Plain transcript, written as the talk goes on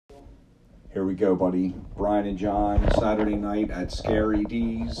Here we go, buddy. Brian and John, Saturday night at Scary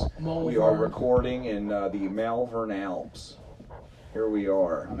D's. We are recording in the Malvern Alps. Here we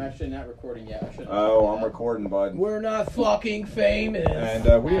are. I'm actually not recording yet. I'm recording, bud. We're not fucking famous.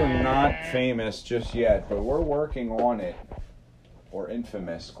 And we are not famous just yet, but we're working on it. Or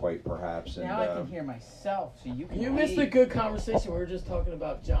infamous, quite perhaps. And, now I can hear myself, so you can. You missed a good conversation. We were just talking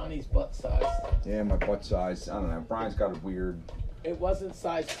about Johnny's butt size. Yeah, my butt size. I don't know. Brian's got a weird... It wasn't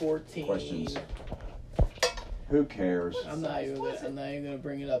size 14. Questions. Who cares? I'm not even gonna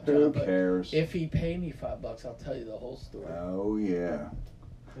bring it up. Who John, cares? If he paid me $5, I'll tell you the whole story. Oh yeah.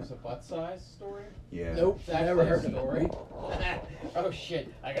 There's a butt size story? Yeah. Nope, That's never a heard story. of it. Oh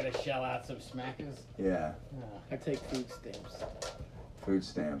shit! I gotta shell out some smackers. Yeah. I take food stamps. Food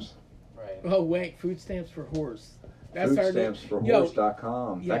stamps. Right. Oh wait, food stamps for whores. Food stamps for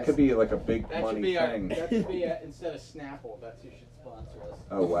horse.com. Yes. That could be like a big That should money be thing. that should be instead of Snapple. That's who should sponsor us.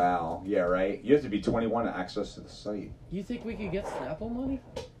 Oh wow. Yeah, right. You have to be 21 to access to the site. You think we could get Snapple money?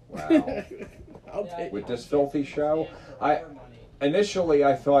 Wow. I'll take With this filthy show, Initially,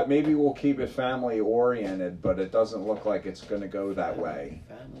 I thought maybe we'll keep it family-oriented, but it doesn't look like it's going to go that way.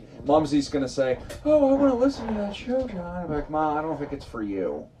 Mumsy's going to say, "Oh, I want to listen to that show, John." I'm like, "Mom, I don't think it's for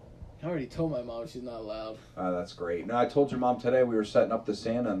you." I already told my mom she's not allowed. Oh, that's great. No, I told your mom today we were setting up the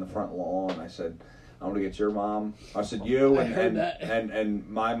Santa in the front lawn. I said, "I'm going to get your mom." I said, "You and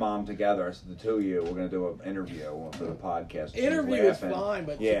my mom together." I said, "The two of you, we're going to do an interview for the podcast." Interview is fine,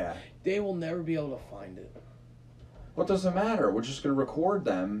 but yeah, they will never be able to find it. Well, it doesn't matter. We're just going to record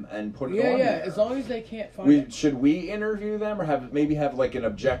them and put it on there. Yeah, as long as they can't find it. Should we interview them or have like an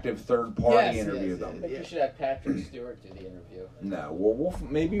objective third party interview them? I think you should have Patrick Stewart do the interview. No,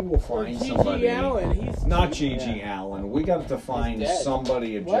 maybe we'll find somebody. G.G. Allen, he's not G.G. Allen. We got to find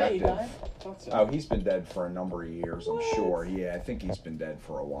somebody objective. What, Oh, he's been dead for a number of years, I'm sure. Yeah, I think he's been dead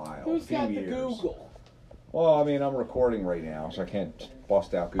for a while. Who's got the years. Google? Well, I mean, I'm recording right now, so I can't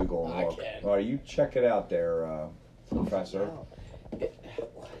bust out Google and look. Well, you check it out there, Professor.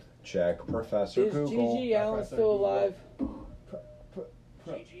 Check Professor Is Google. G.G. Allen still alive?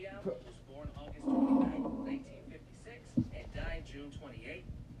 G.G. Allen was born August 29, 1956 and died June 28,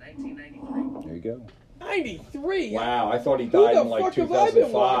 1993. There you go. 93? Wow, I thought he died in like fuck have I been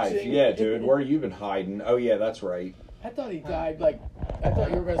 2005. watching? Yeah, dude, where you been hiding? Oh yeah, that's right. I thought he died I thought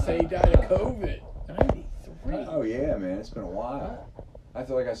you were going to say he died of COVID. 93? Oh yeah, man, it's been a while. I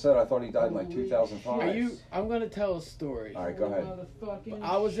thought he died in like 2005. I'm going to tell a story. All right, go ahead.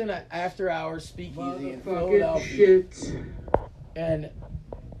 I was in an after-hours speakeasy in Philadelphia. And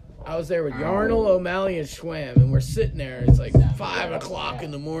I was there with Yarnell, O'Malley, and Schwam, and we're sitting there, and it's like 5 o'clock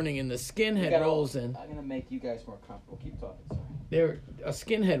in the morning, and the skinhead rolls in. I'm gonna make you guys more comfortable. Keep talking. Sorry. A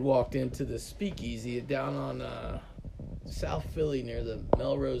skinhead walked into the speakeasy down on South Philly near the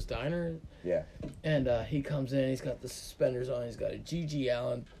Melrose Diner. Yeah. And he comes in, he's got the suspenders on, he's got a G.G.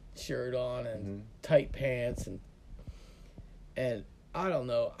 Allen shirt on and tight pants, and I don't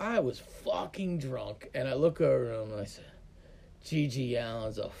know, I was fucking drunk, and I look over at him and I said, G.G.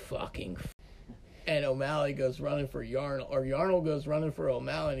 Allen's a fucking and O'Malley goes running for Yarnell, or Yarnell goes running for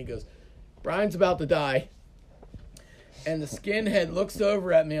O'Malley, and he goes, Brian's about to die. And the skinhead looks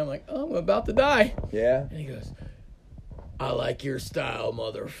over at me, I'm like, oh, I'm about to die. Yeah. And he goes, I like your style,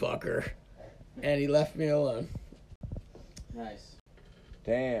 motherfucker. And he left me alone. Nice.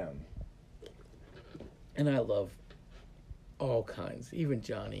 Damn. And I love all kinds, even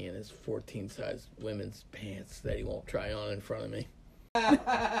Johnny in his 14-size women's pants that he won't try on in front of me.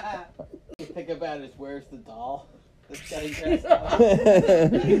 You think about it, where's the doll? That's getting dressed up. I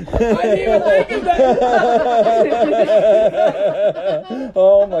didn't even think of that.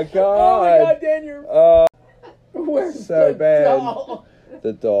 Oh my god. Oh my god, Dan, you're... Where's so the bad. doll?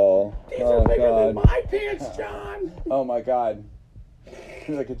 The doll. These are bigger than my pants, John. Oh my god.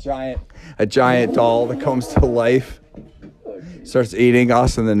 Like a giant doll that comes to life. Starts eating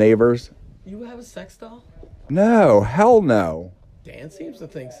us and the neighbors. You have a sex doll? No, hell no. Dan seems to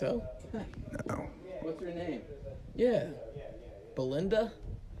think so. No. What's her name? Yeah. Belinda?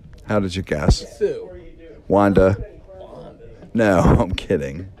 How did you guess? Sue. Wanda. No, I'm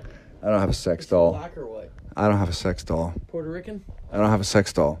kidding. I don't have a sex doll. Black or white? I don't have a sex doll. Puerto Rican? I don't have a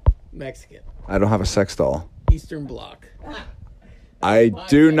sex doll. Mexican? I don't have a sex doll. Eastern Bloc? I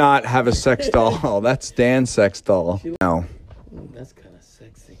do not have a sex doll. That's Dan's sex doll. No. Ooh, that's kind of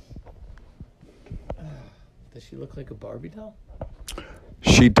sexy. Does she look like a Barbie doll?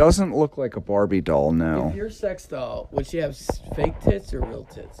 She doesn't look like a Barbie doll, If no. your sex doll, would she have fake tits or real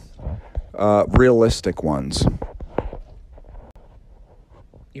tits? Realistic ones.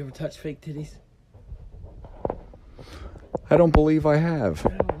 You ever touch fake titties? I don't believe I have. I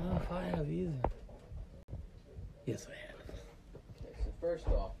don't know if I have either. Yes, I have. Okay, so first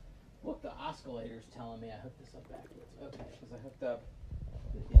off, look, the oscillator's telling me I hooked this up backwards. Okay, because I hooked up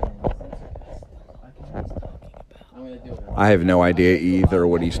the ends. I'm going to do it. I have no idea either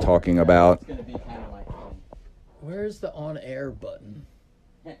what he's talking about. It's going to be kind of my thing. Where's the on-air button?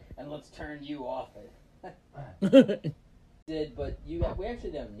 And let's turn you off it. But we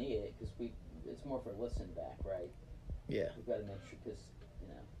actually don't need it because it's more for listen back, right? Yeah. We've got to make sure because,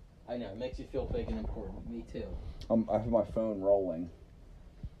 I know, it makes you feel big and important. Me too. I have my phone rolling.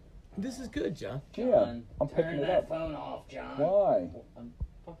 This is good, John. Yeah, I'm picking turn it that up. phone off, John. Why? I'm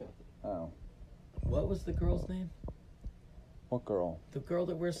fucking with you. Oh. What was the girl's name? What girl? The girl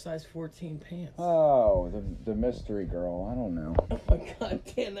that wears size 14 pants. Oh, the mystery girl. I don't know. Oh my god,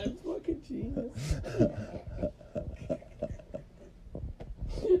 Dan, that's fucking genius.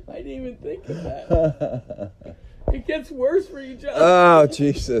 I didn't even think of that. It gets worse for you, John. Oh,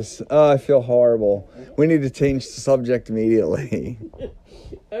 Jesus. Oh, I feel horrible. We need to change the subject immediately.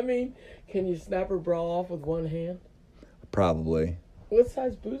 I mean, can you snap her bra off with one hand? Probably. What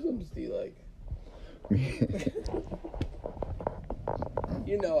size bosoms do you like?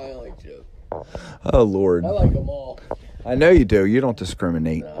 You know I only joke. Oh, Lord. I like them all. I know you do. You don't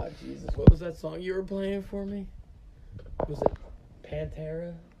discriminate. Nah, Jesus. What was that song you were playing for me? Was it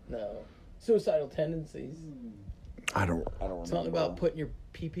Pantera? No. Suicidal Tendencies. I don't remember. Something about putting your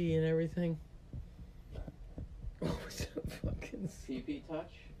pee-pee in everything. What was that fucking... PP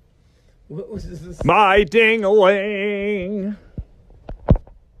touch? What was this? My ding-a-ling.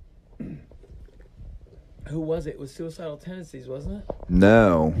 Who was it? It was Suicidal Tendencies, wasn't it?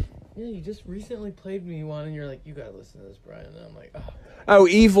 No. Yeah, you just recently played me one, and you're like, you gotta listen to this, Brian. And I'm like, oh. Oh,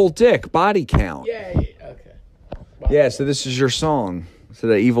 Evil Dick, Body Count. Yeah, okay. Wow. Yeah, so this is your song. So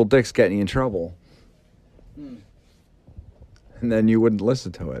that Evil Dick's getting you in trouble. And then you wouldn't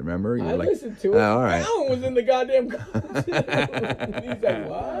listen to it, remember? You I were like, listened to it. Oh, all right. Alan was in the goddamn He's like,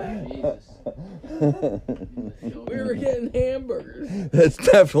 what? Jesus. We were getting hamburgers. That's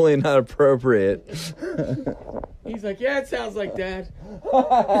definitely not appropriate. He's like, yeah, it sounds like Dad.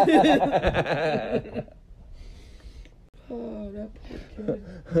 Oh, that poor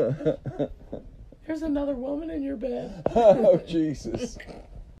kid. There's another woman in your bed. Oh, Jesus.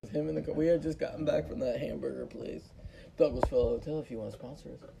 Him in the car. We had just gotten back from that hamburger place. Douglasville Hotel, if you want to sponsor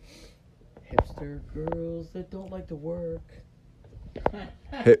us. Hipster girls that don't like to work.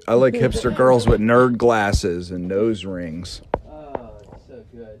 I like hipster girls with nerd glasses and nose rings. Oh, it's so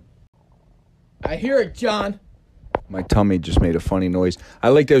good. I hear it, John. My tummy just made a funny noise. I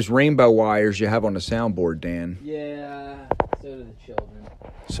like those rainbow wires you have on the soundboard, Dan. Yeah, so do the children.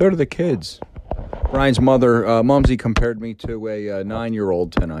 So do the kids. Brian's mother, Mumsy, compared me to a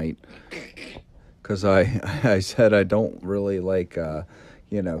 9-year-old tonight. Because I said I don't really like,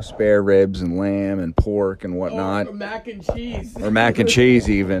 spare ribs and lamb and pork and whatnot. Or mac and cheese. Or mac and cheese,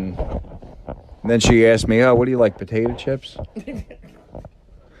 even. And then she asked me, oh, what do you like, potato chips?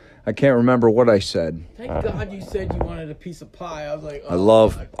 I can't remember what I said. Thank God you said you wanted a piece of pie. I was like,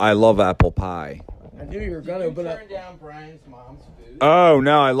 oh, I love apple pie. I knew you were going to, Did you but turn down Brian's mom's food? Oh,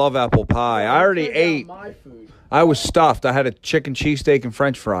 no, I love apple pie. I already turned down ate. my food. I was stuffed. I had a chicken cheesesteak and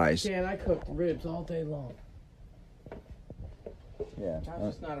french fries. Dan, I cooked ribs all day long. Yeah. I'm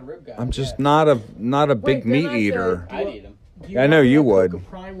just not a rib guy. I'm just not a big Wait, meat then I eater. I'd eat them. I know you would. Cook a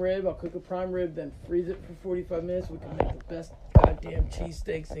prime rib. I'll cook a prime rib, then freeze it for 45 minutes. We can make the best goddamn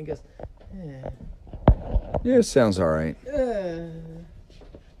cheesesteaks. And he goes, Yeah, it sounds all right.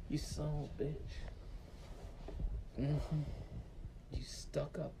 You son of a bitch. Mm-hmm. You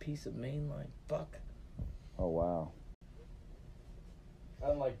stuck-up piece of mainline fuck. Oh, wow.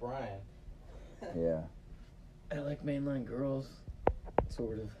 Unlike Brian. Yeah. I like mainline girls,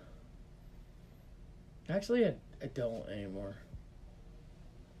 sort of. Actually, I don't anymore.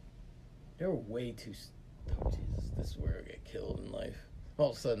 They were way too... Oh, Jesus, this is where I get killed in life.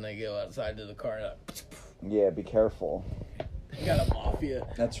 All of a sudden, they go outside to the car and Yeah, be careful. they got a mafia.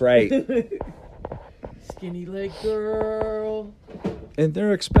 That's right. Skinny leg girl. And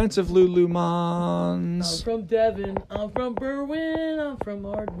they're expensive I'm Lulumans. from Devon. I'm from Berwyn. I'm from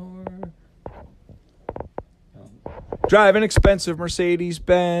Ardmore. Drive an expensive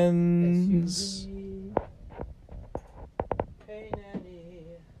Mercedes-Benz. SUV. Hey, nanny.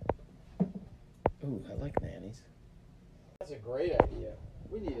 Ooh, I like nannies. That's a great idea.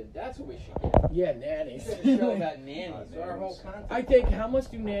 That's what we should get. Yeah, nannies. We should show about nannies. So our whole content. I think, how much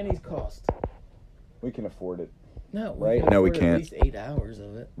do nannies cost? We can afford it. No, Right? can No, we afford can't. At least 8 hours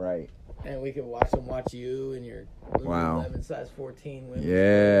of it. Right. And we can watch you and your Wow. 11 size 14 women.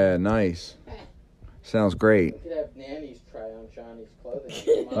 Yeah, nice. Sounds great. We could have nannies try on Johnny's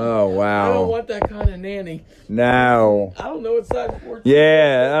clothing. Oh, wow. I don't want that kind of nanny. No. I don't know what size 14.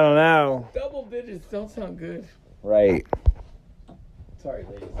 Yeah, I don't know. Double digits don't sound good. Right. Sorry,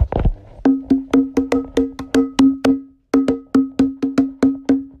 ladies.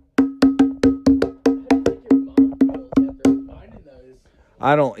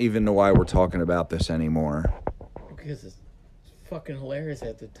 I don't even know why we're talking about this anymore. Because it's fucking hilarious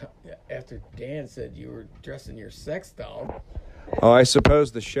after Dan said you were dressing your sex doll. Oh, I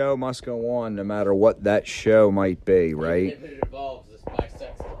suppose the show must go on no matter what that show might be, right? Even if it involves my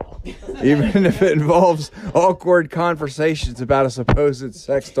sex doll. Even if it involves awkward conversations about a supposed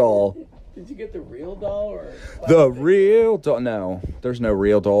sex doll. Did you get the real doll or The real doll? No, there's no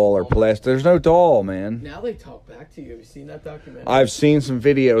real doll or plastic. There's no doll, man. Now they talk back to you. Have you seen that documentary? I've seen some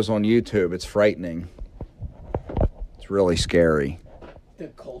videos on YouTube. It's frightening. It's really scary. The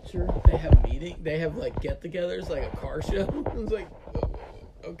culture, they have they have like get-togethers, like a car show. It's like,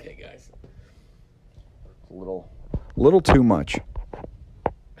 okay, guys. A little too much.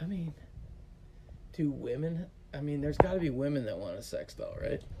 I mean, do women? I mean, there's got to be women that want a sex doll,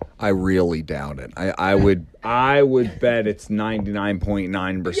 right? I really doubt it. I would bet it's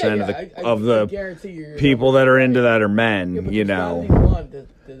 99.9% of the people that are into that are men. You know,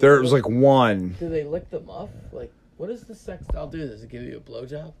 there's like one. Do they lick them off? Like, what does the sex doll do? Does it give you a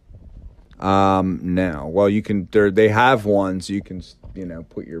blowjob? No. Well, you can. They have ones you can,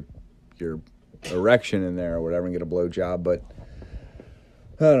 put your erection in there or whatever and get a blowjob. But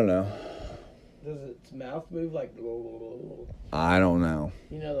I don't know. Does its mouth move like? I don't know.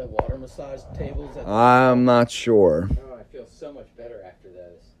 You know the water massage tables. I'm not sure. Oh, I feel so much better after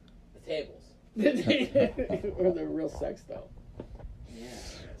those. The tables. Or the real sex doll. Yeah.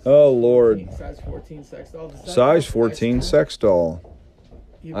 Oh Lord. Size 14 sex doll. Size 14 sex doll.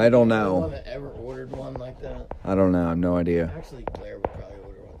 You I don't the know. one that ever ordered one like that? I don't know. I have no idea. Actually, Blair would probably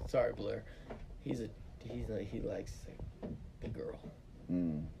order one. Sorry, Blair. He likes the girl.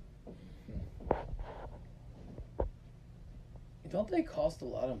 Mm. Don't they cost a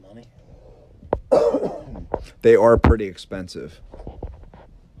lot of money? They are pretty expensive.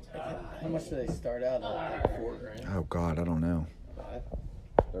 How much do they start out at? Like $4,000? Oh God, I don't know. 5?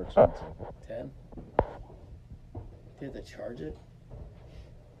 They're expensive. 10? Did they charge it?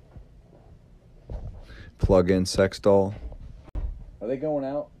 Plug-in sex doll. Are they going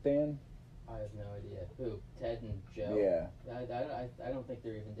out, Dan? I have no idea. Who? Ted and Joe? Yeah. I don't think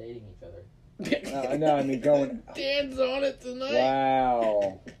they're even dating each other. No, I mean going. Dan's on it tonight.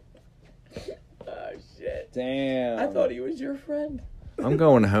 Wow. Oh shit. Damn. I thought he was your friend. I'm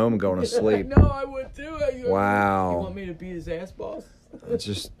going home and going to sleep. No, I would too. Wow. You want me to beat his ass, boss? It's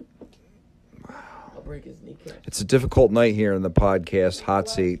just. I'll break his kneecap. It's a difficult night here in the podcast hot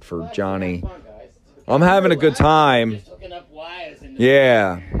seat for Johnny. I'm having a good time. Just hooking up wires into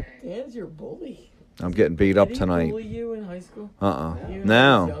Yeah. Dan's your bully. I'm getting beat up Did he tonight. bully you in high school? Uh-uh. You when he was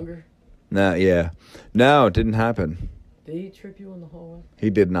No. younger? No, yeah. No, it didn't happen. Did he trip you in the hallway? He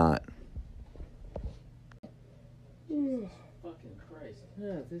did not. Fucking Christ.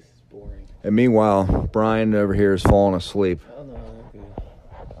 Yeah, this is boring. And meanwhile, Brian over here is falling asleep. Oh no, okay.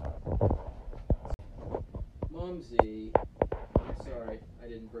 Mumsy. I'm sorry, I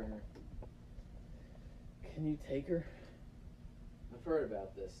didn't bring her. Can you take her? I've heard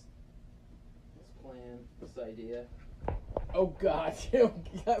about this. This plan, this idea. Oh God,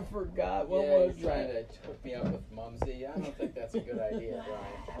 I forgot. What yeah, was you're trying that? to hook me up with Mumsy. I don't think that's a good idea,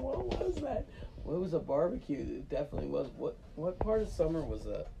 Brian. What was that? Well, it was a barbecue. It definitely was. What part of summer was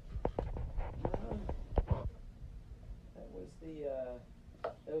that?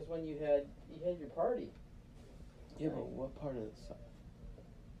 That was when you had your party. Yeah, but what part of the summer?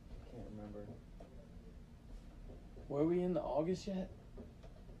 Can't remember. Were we in the August yet?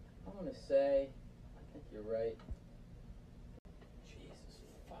 I'm gonna say, I think you're right. Jesus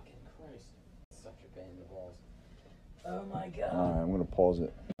fucking Christ. Such a pain in the balls. Oh my God. All right, I'm going to pause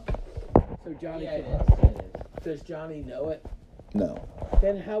it. So Johnny, Yeah, it is. does Johnny know it? No.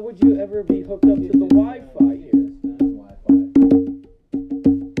 Then how would you ever be hooked up to the Wi-Fi here?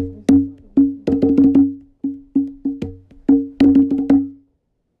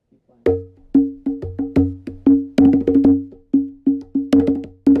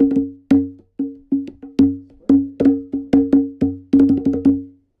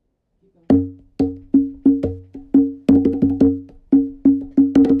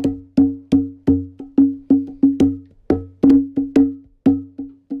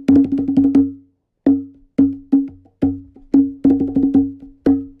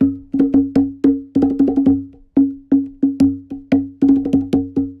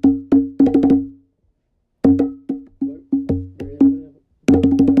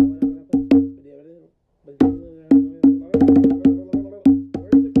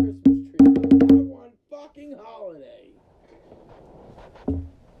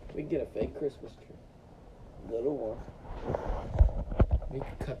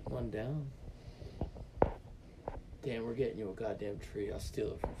 cut one down. Damn, we're getting you a goddamn tree. I'll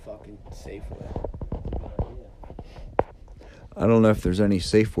steal it from fucking Safeway. I don't know if there's any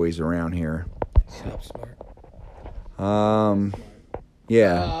Safeways around here. Shop Smart.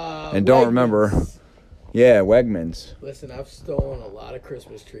 Yeah. And don't remember. Yeah, Wegmans. Listen, I've stolen a lot of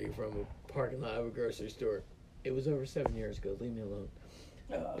Christmas tree from a parking lot of a grocery store. It was over 7 years ago. Leave me alone.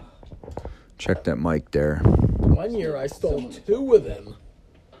 Check that mic there. One year I stole 2 of them.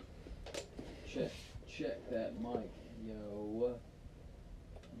 Check that mic.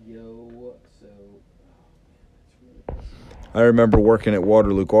 Yo. So, I remember working at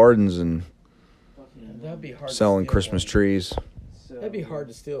Waterloo Gardens and That'd be hard selling to steal Christmas trees. so That'd be hard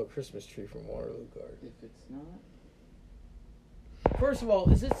to steal a Christmas tree from Waterloo Garden. If it's not, First of all,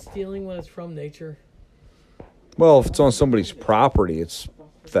 is it stealing when it's from nature? Well, if it's on somebody's property, it's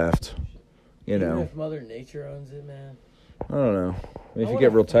theft. You Even know. if Mother Nature owns it, man. I don't know. I mean, if you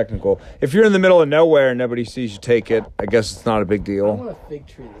get real technical. If you're in the middle of nowhere and nobody sees you take it, I guess it's not a big I deal. want a fig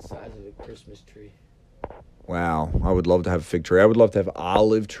tree the size of a Christmas tree. Wow. I would love to have a fig tree. I would love to have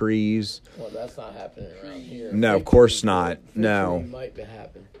olive trees. Well, that's not happening around here. No, Fig of course tree- not. fig No. tree might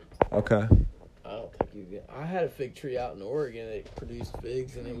happen. Okay. I don't think you get. I had a fig tree out in Oregon. It produced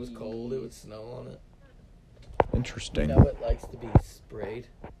figs, and it was cold. It would snow on it. Interesting. You know, it likes to be sprayed.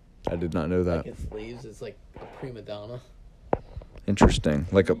 I did not know that. Like its leaves, it's like a prima donna. Interesting.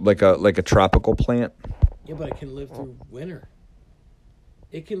 Like a tropical plant. Yeah, but it can live through winter.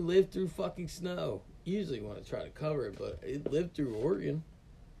 It can live through fucking snow. Usually you want to try to cover it, but it lived through Oregon.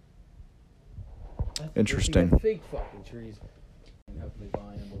 I think Interesting. we got fig fucking trees. and hopefully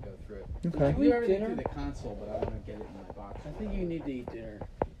volume will go through it. Okay. We already Dinner? through the console, but I want to get it in my box. I think you need to eat dinner.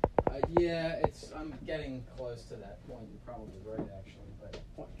 Yeah, I'm getting close to that point. You're probably right, actually. But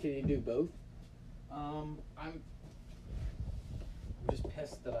Can you do both? I'm just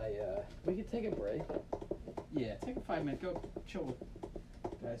pissed that We could take a break. yeah, take a 5 minute, go chill with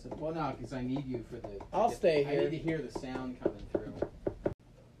guys. Well, no, because I need you for the. I'll stay I here. need to hear the sound coming through.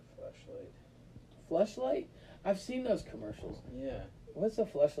 Flashlight. Fleshlight? I've seen those commercials. Yeah. What's a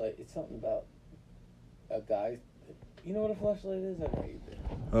fleshlight? It's something about a guy. You know what a fleshlight is? I know you do.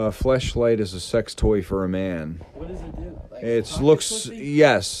 Fleshlight is a sex toy for a man. What does it do? Like It pocket looks pussy?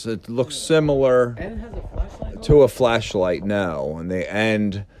 yes, it looks similar And it has a flashlight on to it? a flashlight. No,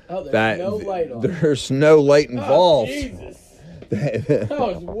 and Oh, there's that no light on. there's no light Oh, involved. Jesus. That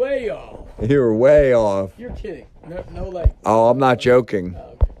was way off. You're way off. You're kidding. No light. Oh, I'm not joking.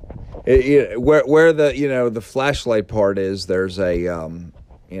 Oh, okay. Where the the flashlight part is, there's a an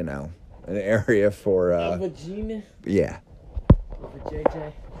area for A vagina yeah. for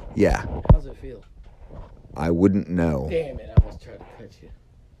JJ. Yeah. How's it feel? I wouldn't know. Damn it, I almost tried to cut you.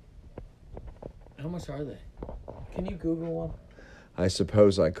 How much are they? Can you Google one? I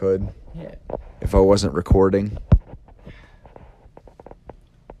suppose I could Yeah. if I wasn't recording.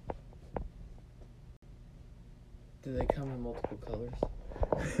 Do they come in multiple colors?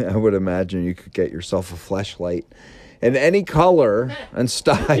 I would imagine you could get yourself a flashlight in any color and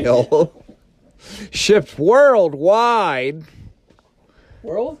style. Shipped worldwide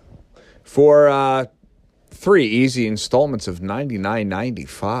World? for 3 easy installments of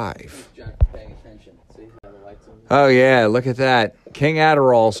 $99.95. Jack paying attention. See how the lights on. Oh yeah, look at that. King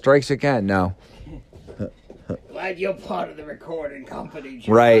Adderall strikes again. No. Glad you're part of the recording company,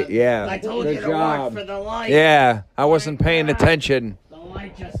 John. Right, yeah. I told Good you to job. watch for the light. Yeah, I wasn't paying attention. The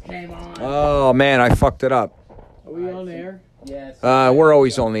light just came on. Oh man, I fucked it up. Are we on air? Yes. We're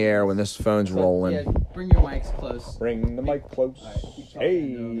always on the air when this phone's Yeah, rolling. bring your mics close. Bring the mic close. All right, keep talking.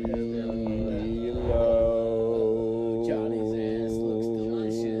 Hey, Hello. hello. Johnny's ass looks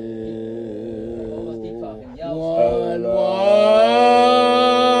delicious. Let's keep talking. Yell. One.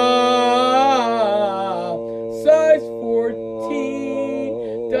 Size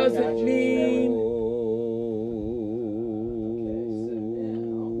 14 doesn't mean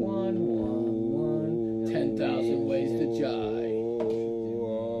 111. 10,000 ways to jive.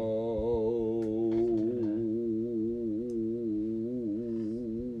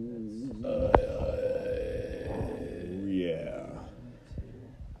 Yeah.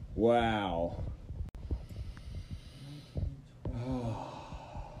 Wow.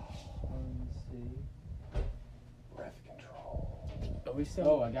 Breath control. Are we still?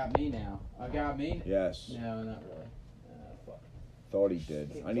 Oh, I got me now. I got me. Yes. No, not really. Fuck. Thought he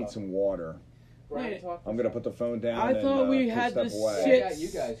did. I need some water. Wait, I'm gonna put the phone down. I thought we two had step this away. shit- I got you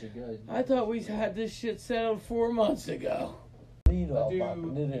guys are good. I thought we had this shit settled 4 months ago. Yeah, bud.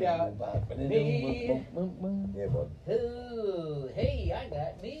 Oh, hey, I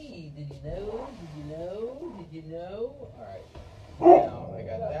got me. Did you know? Did you know? Did you know? All right. Now I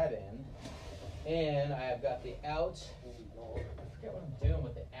got I've got the out. I forget what I'm doing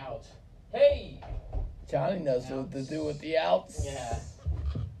with the out. Hey! Johnny knows what to do with the outs. Yeah.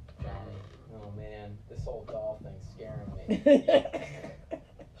 Johnny. Oh man, this whole doll thing's scaring me.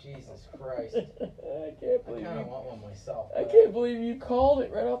 Jesus Christ. I can't believe I kind of you. want one myself. I can't believe you called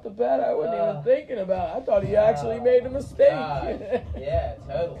it right off the bat. I wasn't even thinking about it. I thought he actually made a mistake. God. Yeah,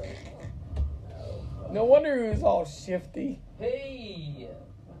 totally. Oh, No wonder he was all shifty. Hey!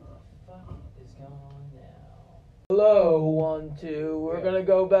 What the fuck is going on now? Hello, 1, 2. We're Good. gonna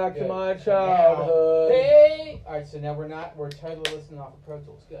go back to Good. my Now- childhood. Hey! Alright, so now we're totally listening off of Pro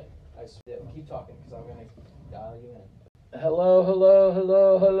Tools. Good. Keep talking, because I'm going to dial you in. Hello, hello,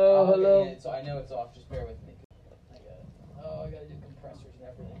 hello, hello, Oh, okay, hello. yeah, so I know it's off. Just bear with me. I gotta do compressors and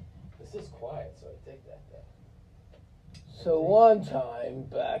everything. This is quiet, so I take that though. So one time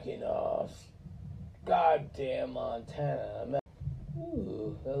back in goddamn Montana, I met.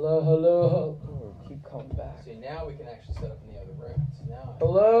 Ooh, hello, hello. Oh, keep coming back. See, now we can actually set up in the other room. So now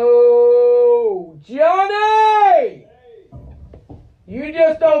Hello, Johnny. You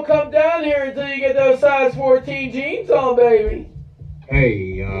just don't come down here until you get those size 14 jeans on, baby.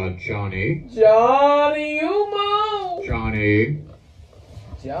 Hey, Johnny. Johnny Umo. Johnny.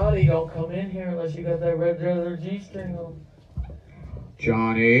 Johnny, don't come in here unless you got that red leather G-string on.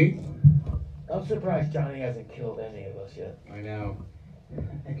 Johnny. I'm surprised Johnny hasn't killed any of us yet. I know.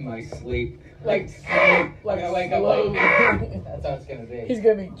 My sleep. Like I wake up slowly. like, that's how it's gonna be. He's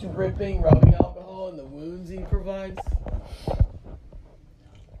gonna be dripping rubbing alcohol in the wounds he provides.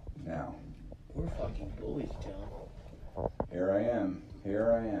 Now, We're fucking bullies, John. here I am.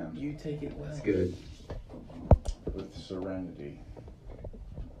 Here I am. You take it well. That's good. With serenity.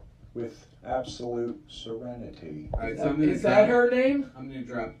 With absolute serenity. All right, so I'm gonna Is that her name? I'm gonna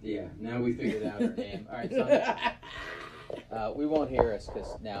drop. Yeah. Now we figured out her name. All right, so we won't hear us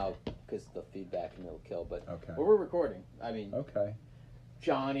because the feedback and it'll kill. But Okay. we're recording. I mean, Okay.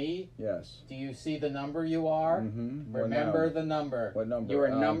 Johnny, Yes. do you see the number you are? Mm-hmm. Remember the number. What number? You are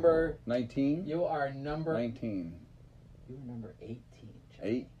number. 19? You are number. 19. You are number 18.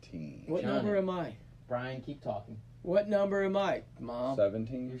 Johnny. 18. What Johnny. number am I? Brian, keep talking. What number am I, Mom?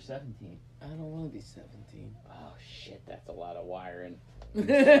 17? You're 17. I don't want to be 17. Oh shit, that's a lot of wiring.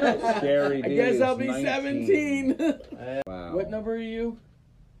 Scary I D guess is I'll be 19. 17. Wow. What number are you?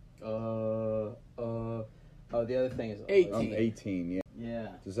 Oh, the other thing is 18. I'm 18, yeah. Yeah.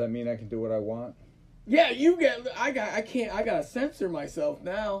 Does that mean I can do what I want? Yeah, you get. I gotta censor myself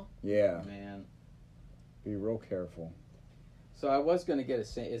now. Yeah. Man. Be real careful. So I was gonna get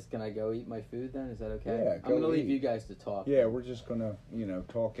can I go eat my food then? Is that okay? Yeah, I'm go gonna leave eat. you guys to talk. Yeah, we're just gonna,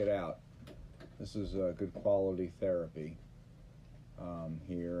 talk it out. This is good quality therapy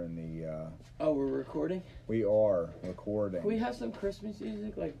here in the. Oh, we're recording. We are recording. Can we have some Christmas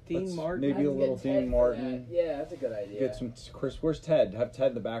music like Dean Let's Martin? maybe a little Dean Martin. Yeah, that's a good idea. Get some Where's Ted? Have Ted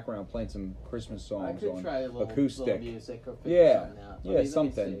in the background playing some Christmas I songs could on try a little acoustic. little music or figure Yeah, something out. yeah, Let me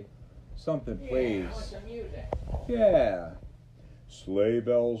something. see. Something, please. I want some music. Yeah. Sleigh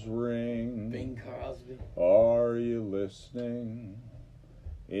bells ring. Bing Crosby. Are you listening?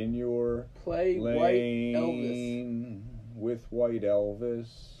 In your Play White Elvis. lane with White Elvis.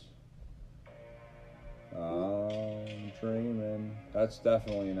 I'm dreaming. That's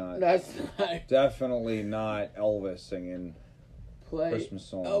definitely not. That's not. Definitely not Elvis singing Play Christmas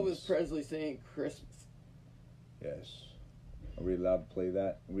songs. Elvis Presley singing Christmas. Yes. Are we allowed to play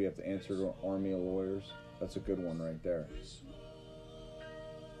that? We have to answer to an army of lawyers. That's a good one right there.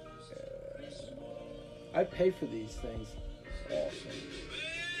 I pay for these things. Awesome.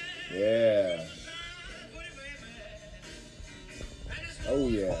 Yeah. Oh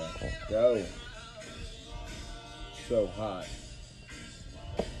yeah. Go. So hot.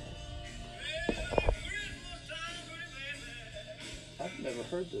 I've never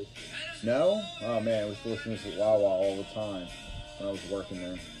heard this. No? Oh man, I was listening to Wawa all the time when I was working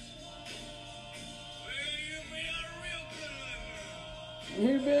there.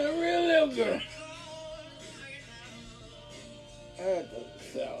 You've been a real little girl. That doesn't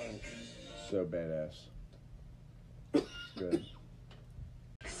sound. So badass. Good.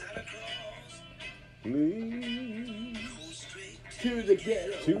 Please To the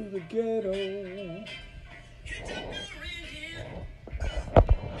ghetto. to the ghetto.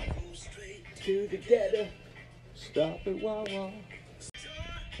 To the ghetto. Stop it, Wawa.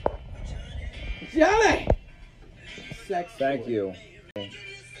 Johnny! Sex Thank toy. you.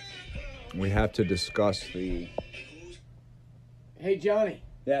 We have to discuss the. Hey, Johnny.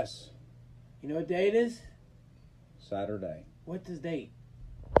 Yes. You know what day it is? Saturday. What's the date?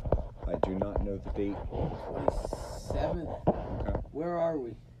 I do not know the date. 27th. Okay. Where are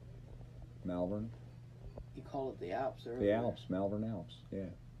we? Malvern. You call it the Alps earlier. The Alps, Malvern Alps, yeah.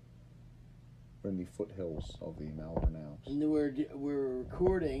 We're in the foothills of the Malvern Alps. And we're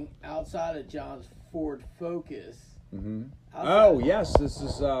recording outside of John's Ford Focus. Mm-hmm. Outside. Oh, yes, this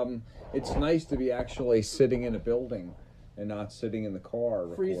is, it's nice to be actually sitting in a building and not sitting in the car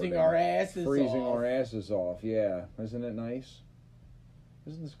recording. Freezing our asses off, yeah. Isn't it nice?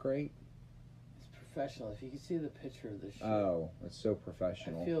 Isn't this great? It's professional. If you can see the picture of this show. Oh, it's so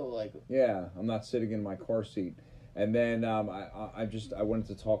professional. I feel like... Yeah, I'm not sitting in my car seat. And then I wanted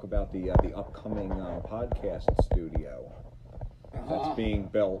to talk about the upcoming podcast studio that's being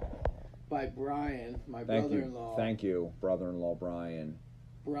built by Brian, my Thank brother-in-law. you. Thank you, brother-in-law Brian.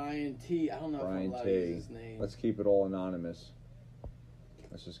 Brian T. I don't know Brian if I'm allowed T. to use his name. Let's keep it all anonymous.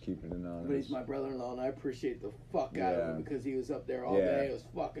 Let's just keep it anonymous. But he's my brother-in-law, and I appreciate the fuck out of him because he was up there all day. It was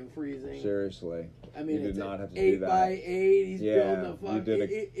fucking freezing. Seriously. I mean, you it's did not have to 8 do that. by 8. He's building a fucking... You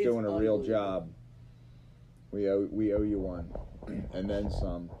did doing a real job. We owe you one, and then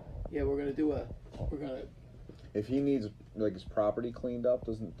some. Yeah, we're gonna. If he needs like his property cleaned up,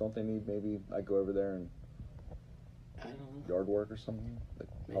 don't they need maybe I go over there and I don't know, yard work or something, like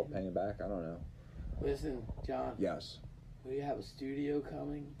help pay him back? I don't know. Listen, John. Yes. We have a studio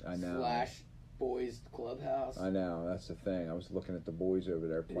coming. I know. / boys clubhouse. I know, that's the thing. I was looking at the boys over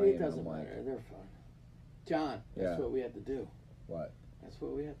there playing. It doesn't matter. They're fun. John, that's what we have to do. What? That's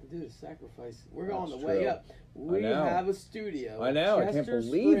what we have to do to sacrifice. We're on the That's way true. up. We have a studio. I know. I can't Chester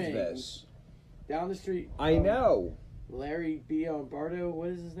believe Springs, this. Down the street. I know. Larry B. Bardo. What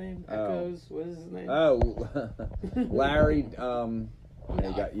is his name? Echoes. What is his name? Oh, Larry.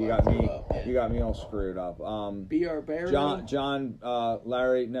 You got me all screwed up. B.R. Barrow. John.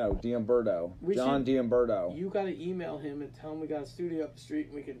 Larry. No, D'Umberto. John D'Umberto. You got to email him and tell him we got a studio up the street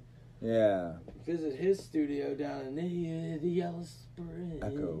and we can. Yeah. Visit his studio down in the Yellow Springs.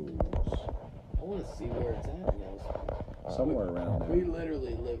 Echoes. I want to see where it's at in Yellow Springs. Somewhere around there. We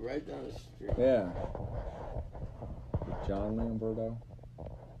literally live right down the street. Yeah. John D'Umberto.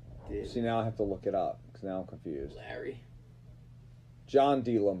 See, now I have to look it up because now I'm confused. Larry. John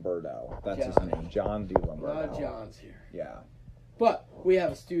D'Umberto. That's his name. John D'Umberto. A lot of Johns here. Yeah. But we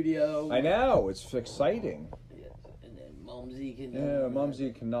have a studio. I know. It's exciting. And then Mumsy can... Yeah,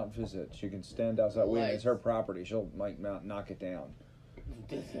 Mumsy cannot visit. She can stand outside. Wait, it's her property. She'll might knock it down.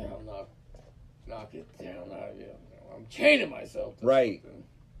 Knock it down. I'm chaining myself to right. something.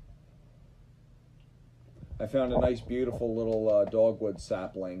 I found a nice, beautiful little dogwood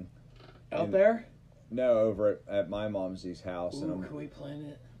sapling. Out there? No, over at my Mumsy's house. Ooh, and can we plant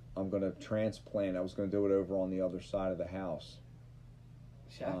it? I'm going to transplant. I was going to do it over on the other side of the house.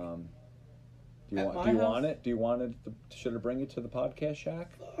 Shack? Do you want it? Do you want it? Should I bring it to the podcast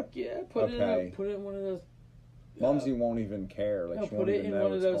shack? Fuck yeah! Put it in one of those. Mumsy won't even care. Like, she won't put it even in know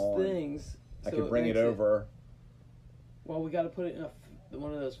one of those gone. things. I could bring it over. Well, we got to put it in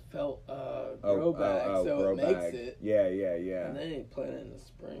one of those felt grow bags, so grow it makes bag. it. Yeah. And then you plant it in the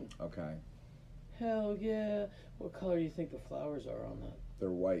spring. Okay. Hell yeah! What color do you think the flowers are on that? They're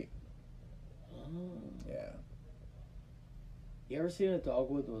white. Oh. Yeah. You ever seen a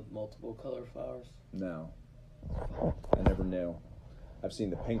dogwood with multiple color flowers? No. I never knew. I've seen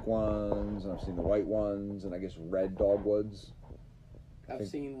the pink ones, and I've seen the white ones, and I guess red dogwoods. I've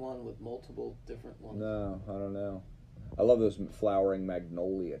seen one with multiple different ones. No, I don't know. I love those flowering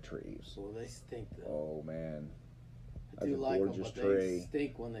magnolia trees. Well, they stink Oh, though. man. I do like them, but they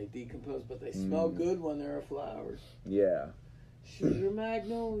stink when they decompose, but they smell good when they're flowers. Yeah. Sugar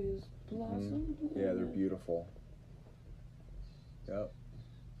magnolias blossom. Yeah, they're beautiful. Yep.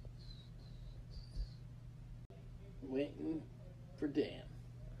 Waiting for Dan.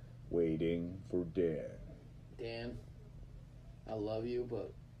 Waiting for Dan. Dan, I love you,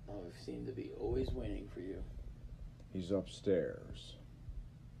 but I seem to be always waiting for you. He's upstairs.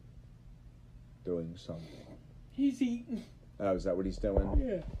 Doing something. He's eating. Oh, is that what he's doing?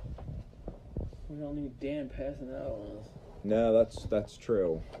 Yeah. We don't need Dan passing out on us. No, that's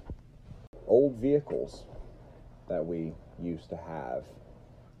true. Old vehicles that we used to have.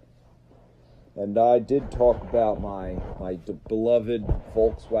 And I did talk about my beloved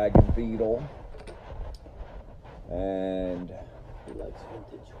Volkswagen Beetle. And He likes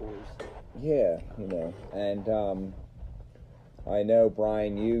vintage horse. yeah, you know. And I know,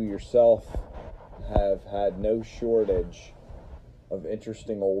 Brian, you yourself have had no shortage of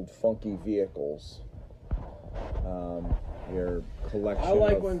interesting old funky vehicles. Your collection I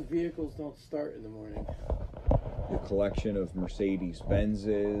like when vehicles don't start in the morning. Your collection of Mercedes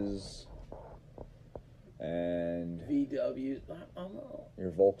Benzes and VWs. I don't know.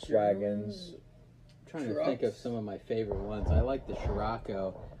 your Volkswagens. trying to think of some of my favorite ones. I like the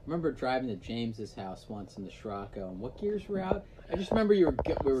Scirocco. I remember driving to James's house once in the Scirocco. And what gears were out? I just remember we were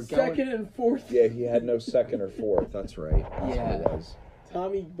going second and fourth. Yeah, he had no second or fourth. That's right. That's Yeah. what it was.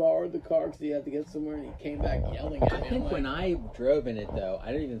 Tommy borrowed the car because he had to get somewhere, and he came back yelling at me. I think when I drove in it, though,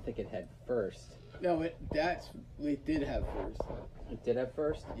 I don't even think it had first. No, it did have first. It did have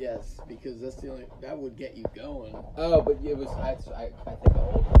first? Yes, because that's the only that would get you going. Oh, but it was, I think the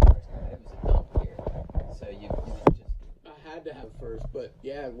old cars, it was a dump gear. So you just... I had to have first, but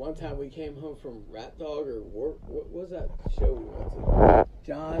yeah, one time we came home from Rat Dog or what was that show we went to?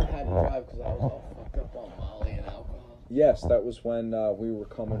 John had to drive because I was all fucked up on Molly and alcohol. Yes, that was when we were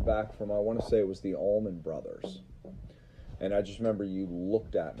coming back from, I want to say it was the Allman Brothers. And I just remember you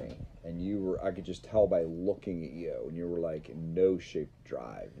looked at me, and I could just tell by looking at you, and you were like in no shape to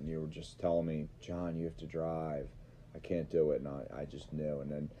drive. And you were just telling me, John, you have to drive. I can't do it. And I just knew.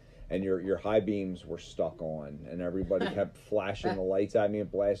 And your high beams were stuck on, and everybody kept flashing the lights at me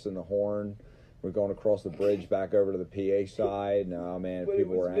and blasting the horn. We're going across the bridge back over to the PA side. No, man, But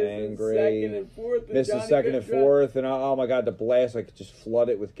people were angry. Second and fourth. Missed the second and fourth, and oh my God, the blast! I could just flood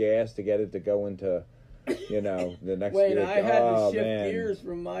it with gas to get it to go into, the next. Wait, I had to shift man. gears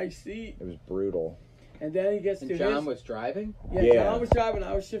from my seat. It was brutal. And then he gets And to John his... was driving? Yeah. John was driving.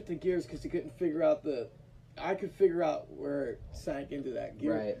 I was shifting gears because he couldn't figure out I could figure out where it sank into that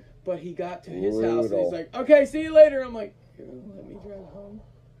gear. Right. But he got to his house and Brutal. he's like, okay, see you later. I'm like, let me drive home.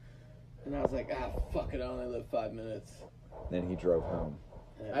 And I was like, fuck it, I only live 5 minutes. Then he drove home.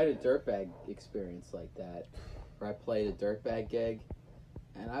 I had a dirtbag experience like that, where I played a dirtbag gig,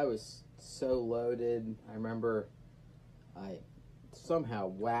 and I was so loaded. I remember I somehow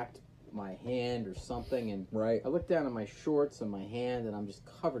whacked my hand or something, and Right. I looked down at my shorts and my hand, and I'm just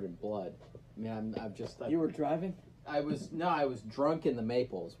covered in blood. I mean, I'm just like... You were driving? I was drunk in the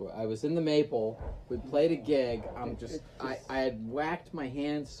Maples. I was in the Maple. We played a gig. I had whacked my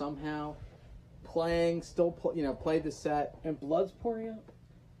hand somehow, played the set, And blood's pouring out?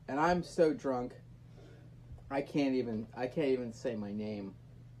 and I'm so drunk. I can't even say my name.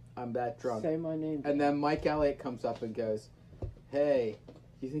 I'm that drunk. Say my name. And then Mike Elliott comes up and goes, "Hey,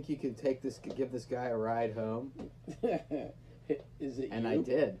 you think you can give this guy a ride home?" Is it And you? I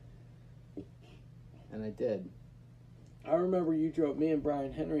did. I remember you drove me and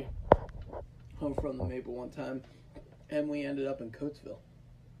Brian Henry home from the Maple one time, and we ended up in Coatesville.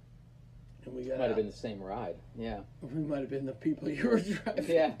 And we got Might have out. been the same ride. Yeah. We might have been the people you were driving.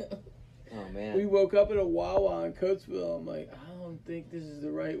 Yeah. Oh man. We woke up at a Wawa in Coatesville. I'm like, I don't think this is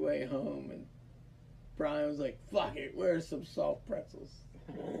the right way home. And Brian was like, fuck it, where's some soft pretzels?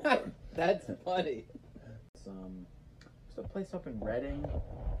 That's funny. There's a place up in Reading.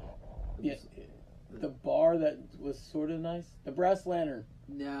 Yeah, the bar that was sort of nice. The Brass Lantern.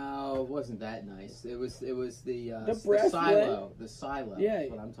 No, it wasn't that nice. It was the Brass silo. The silo. Yeah.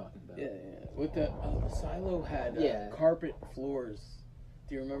 That's what I'm talking about. Yeah. With the silo had Yeah. carpet floors.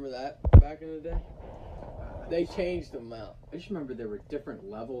 Do you remember that back in the day? They changed them out. I just remember there were different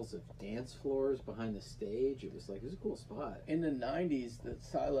levels of dance floors behind the stage. It was a cool spot. In the 90s, the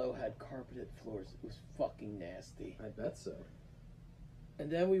silo had carpeted floors. It was fucking nasty. I bet so. And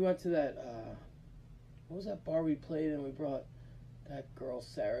then we went to that, what was that bar we played and we brought that girl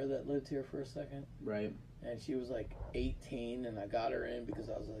Sarah that lived here for a second? Right. And she was like 18 and I got her in because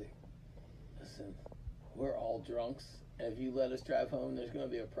I was like, listen, we're all drunks. And if you let us drive home, there's going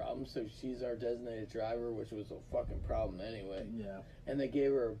to be a problem. So she's our designated driver, which was a fucking problem anyway. Yeah. And they gave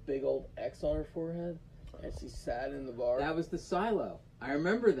her a big old X on her forehead. And she sat in the bar. That was the silo. I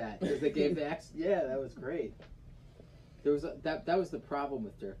remember that because they gave the X. Yeah, that was great. There was that was the problem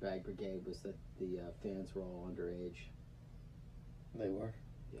with Dirtbag Brigade was that the fans were all underage. They were?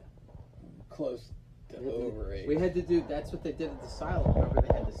 Yeah. Close to overage. We had to do. That's what they did at the silo. Remember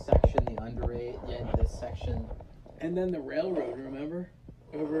they had the section, the underage. Yeah, the section. And then the railroad, remember?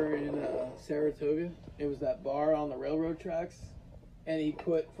 Over in Saratoga. It was that bar on the railroad tracks. And he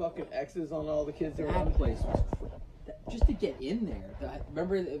put fucking X's on all the kids that were on That place was just to get in there.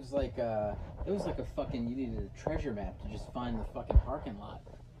 Remember, it was like a fucking. You needed a treasure map to just find the fucking parking lot.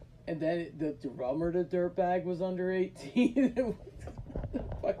 And then the drummer, the dirtbag, was under 18. The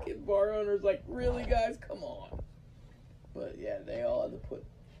fucking bar owner's like, really, guys? Come on. But yeah, they all had to put.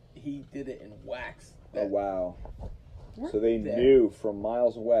 He did it in wax. Oh wow! We're So they there. knew from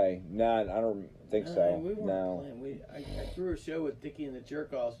miles away. Nah, I don't think so. We weren't No. playing. I threw a show with Dickie and the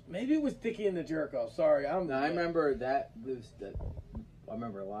Jerk-Offs. Maybe it was Dickie and the Jerk-Offs. Sorry, No, I remember that. I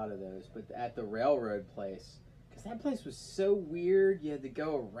remember a lot of those, but at the railroad place, because that place was so weird. You had to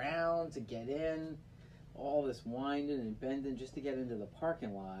go around to get in, all this winding and bending just to get into the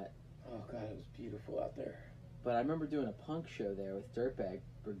parking lot. Oh God, it was beautiful out there. But I remember doing a punk show there with Dirtbag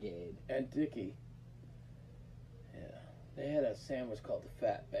Brigade. And Dickie. Yeah. They had a sandwich called the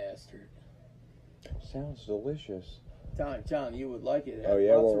Fat Bastard. Sounds delicious. John, you would like it. It Oh, had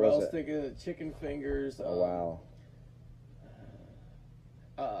yeah? What was mozzarella it? stick, chicken fingers. Oh, wow.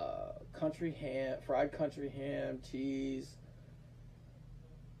 Country ham, fried country ham, cheese.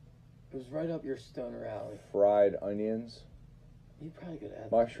 It was right up your stoner alley. Fried onions, You probably could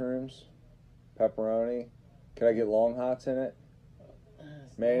add mushrooms, pepperoni. Can I get long hots in it?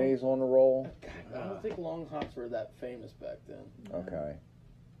 Mayonnaise on the roll? God, I don't think long hots were that famous back then. Okay.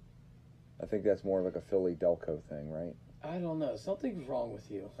 I think that's more like a Philly Delco thing, right? I don't know. Something's wrong with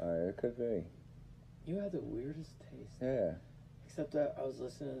you. It could be. You had the weirdest taste. Yeah. Except that I was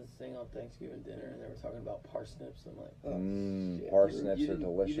listening to this thing on Thanksgiving dinner and they were talking about parsnips. I'm like, oh, shit. Parsnips are You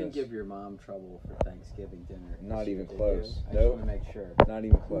delicious. didn't give your mom trouble for Thanksgiving dinner. Not even Did close. you? I just Nope. want to make sure. Not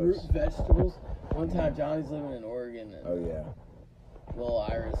even Root close. vegetables. One time Johnny's living in Oregon and Oh, yeah. little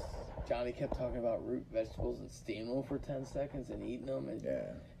Iris, Johnny kept talking about root vegetables and steaming them for 10 seconds and eating them.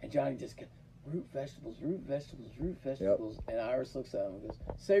 Yeah. And Johnny just kept, root vegetables, root vegetables, root vegetables. Yep. And Iris looks at him and goes,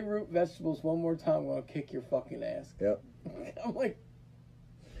 say root vegetables one more time, I'm going to kick your fucking ass. Yep. I'm like,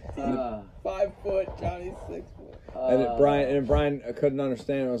 5 foot, Johnny's 6 foot. And Brian couldn't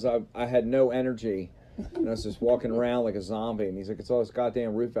understand. It was I had no energy. And I was just walking around like a zombie. And he's like, it's all those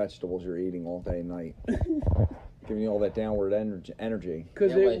goddamn root vegetables you're eating all day and night. Giving you all that downward energy.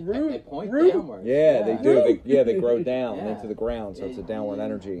 Because they point downward. Yeah, they do. Root. They grow down Yeah. into the ground, so it's a downward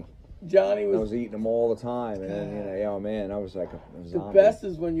energy. Johnny And I was was eating them all the time, and then oh man, I was like a the zombie. best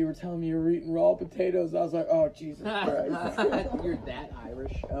is when you were telling me you were eating raw potatoes. I was like, oh Jesus Christ. You're that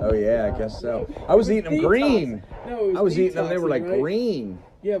Irish. Oh yeah, I guess so. I was eating them green. No, it was I was eating them; they were like detoxing, right? green.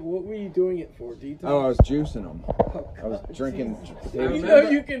 Yeah, but what were you doing it for? Detox? Oh, I was juicing them. Oh, I was God, drinking Jesus. potato You juice. know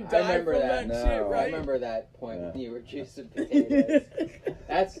you can I die remember from that. that No. shit, I right? remember that point Yeah. when you were juicing potatoes.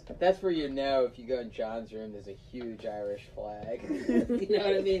 That's where you know if you go in John's room, there's a huge Irish flag. You know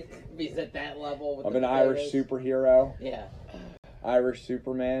what I mean? If he's at that level with I'm the an Irish potatoes. superhero, Yeah. Irish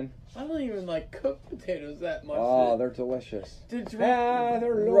Superman. I don't even like cooked potatoes that much. Oh, they're delicious. Did you They're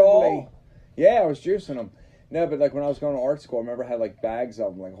raw? lovely. Yeah, I was juicing them. No, but like when I was going to art school, I remember I had like bags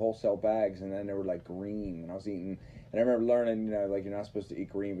of them, like wholesale bags, and then they were like green. And I was eating, and I remember learning, like you're not supposed to eat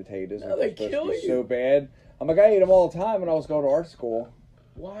green potatoes. No, they They're supposed kill to be you. so bad. I'm like, I ate them all the time when I was going to art school.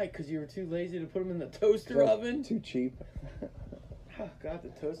 Why? Because you were too lazy to put them in the toaster They're oven? Too cheap. Oh, God, the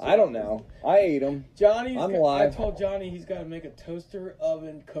toaster I don't oven. know. I ate them. Johnny's I'm I alive. told Johnny he's got to make a toaster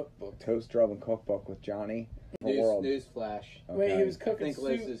oven cookbook. Toaster oven cookbook with Johnny. News flash. Wait, he was I cooking think soup.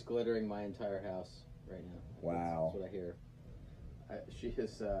 Liz is glittering my entire house right now. Wow. That's what I hear. She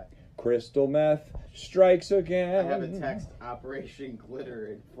is. Crystal meth strikes again. I have a text Operation Glitter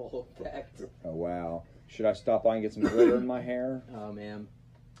in full effect. Oh wow. Should I stop by and get some glitter in my hair? Oh man.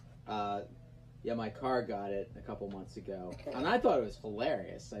 Yeah, my car got it a couple months ago, and I thought it was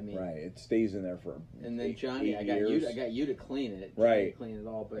hilarious. I mean, Right. It stays in there for. and then Johnny, 8 I got years. you to clean it. Right. Johnny clean it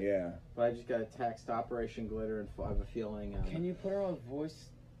all, but Yeah. but I just got a text Operation Glitter, and I have a feeling. Can you put her on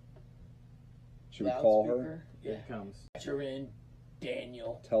voice Should we call her? loudspeaker? Here it comes. You're in,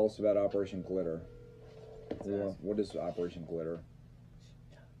 Daniel. Tell us about Operation Glitter. What is Operation Glitter?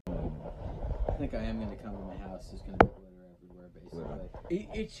 I think I am going to come to my house. There's going to be glitter everywhere,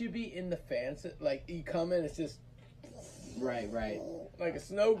 basically. It should be in the fans. Like, you come in, it's just Right. like a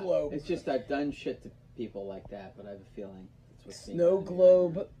snow globe. It's just I've done shit to people like that, but I have a feeling it's what's being Snow done to me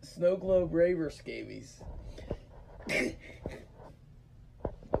globe, right snow globe raver scabies.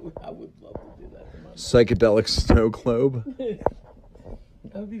 I would love to do that to my mom. Psychedelic snow globe.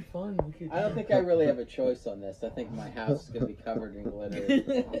 That would be fun. We could now. I don't think I really have a choice on this. I think my house is going to be covered in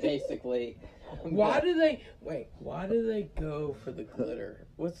glitter, basically. Why do they go for the glitter?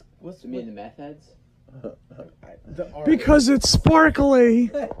 What's You mean the meth heads? the art? Because it's sparkly.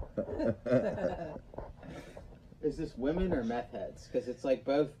 Is this women or meth heads? Because it's like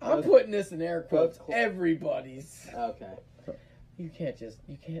both. I'm putting this in air quotes. both- Everybody's. Okay. You can't.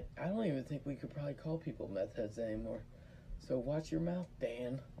 I don't even think we could probably call people meth heads anymore. So watch your mouth,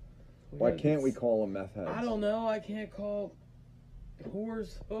 Dan. Why can't we call them meth heads? I don't know. I can't call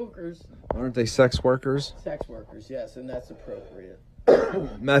whores hookers. Aren't they sex workers? Sex workers, yes, and that's appropriate.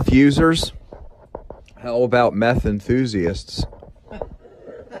 Meth users? How about meth enthusiasts?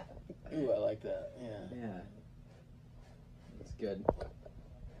 Ooh, I like that. Yeah. Yeah. That's good.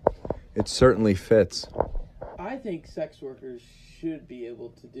 It certainly fits. I think sex workers should be able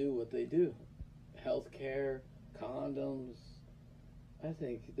to do what they do. Healthcare, condoms. I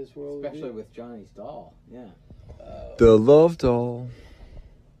think this world would Especially be, with Johnny's doll. Yeah. The love doll.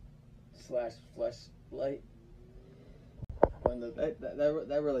 flashlight. When the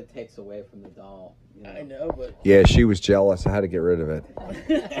That really takes away from the doll. You know? I know, but Yeah, she was jealous. I had to get rid of it.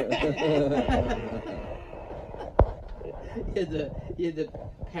 You had to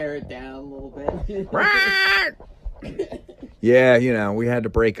pare it down a little bit. Yeah, you know, we had to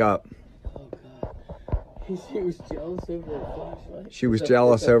break up. oh god, she was jealous over the flashlight. She was So-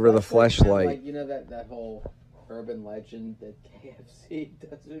 jealous so over the flashlight's kinda fleshlight. Like, you know that whole urban legend that KFC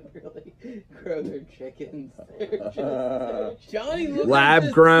doesn't really grow their chickens. They're just Johnny, look Lab at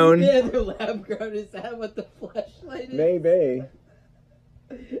this. grown? yeah, they're lab grown. Is that what the flashlight is? Maybe.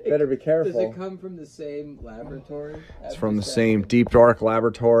 Better be Does careful. it come from the same laboratory? It's from the same deep, dark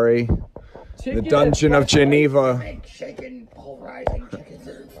laboratory. The Dungeon of Geneva. Chicken, pulverizing chickens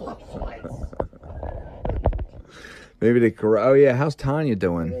and flashlights. Maybe they grow. Oh, yeah. How's Tanya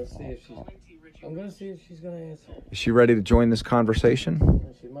doing? I'm gonna see if she's gonna answer. Is she ready to join this conversation?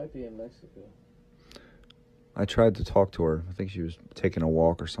 She might be in Mexico. I tried to talk to her. I think she was taking a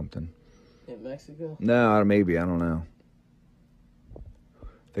walk or something. In Mexico? No, maybe. I don't know.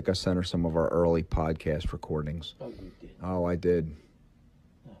 I think I sent her some of our early podcast recordings. Oh, you did. Oh, I did.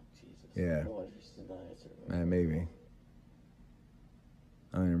 Oh, Jesus. Yeah. No wonder she's not answering. Maybe.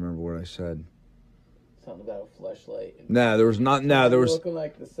 I don't even remember what I said. Something about a fleshlight. And No, there was not. No, there was. looking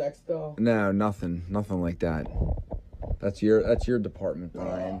like the sex doll. No, nothing like that. That's your department,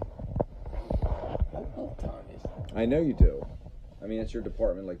 Brian. I love Tanya's. I know you do. I mean, it's your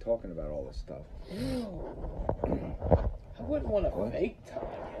department, like talking about all this stuff. Ew. I wouldn't want to What? fake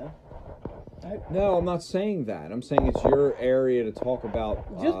Tanya. No, I'm not saying that. I'm saying it's your area to talk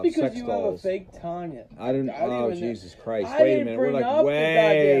about Just because sex you dolls. have a fake Tanya. I didn't. Oh, even- Jesus Christ! I Wait a didn't minute. We're bring like up the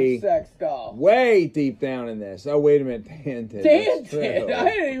way, goddamn sex doll. way deep down in this. Oh, wait a minute. Dan did. Dan That's true. did. I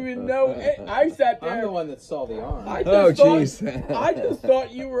didn't even know. I sat there. I'm the one that saw the arm. I just Oh, thought, jeez. I just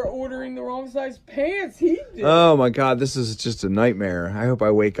thought you were ordering the wrong size pants. He did. Oh my God, this is just a nightmare. I hope I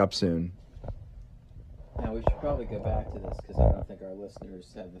wake up soon. Now we should probably go back to this because I don't think our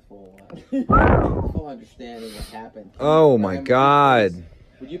listeners have the full understanding of what happened. Oh my Brian, God.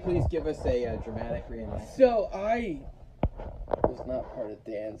 Would you please give us a dramatic reenactment? So I was not part of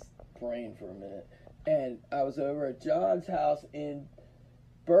Dan's brain for a minute, and I was over at John's house in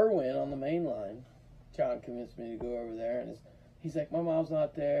Bourbon on the main line. John convinced me to go over there, and he's like, "My mom's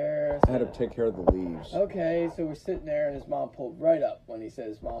not there." I had to take care of the leaves. Okay, so we're sitting there, and his mom pulled right up when he said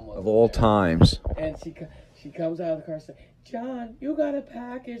his mom wasn't Of all there. times. And she comes out of the car and says, "John, you got a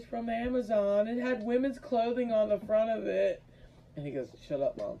package from Amazon. It had women's clothing on the front of it." And he goes, "Shut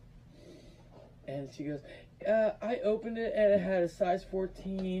up, Mom." And she goes, "I opened it and it had a size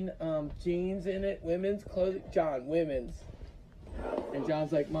 14 jeans in it, women's clothing." John, women's. And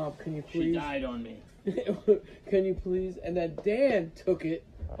John's like, "Mom, can you please?" She died on me. "Can you please?" And then Dan took it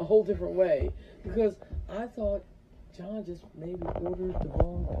a whole different way because I thought John just maybe ordered the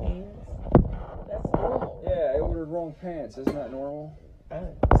wrong pants. That's normal. Yeah, I ordered wrong pants. Isn't that normal? See,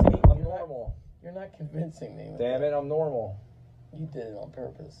 I'm normal. You're not convincing me. with Damn that. it, I'm normal. You did it on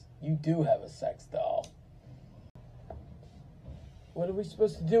purpose. You do have a sex doll. What are we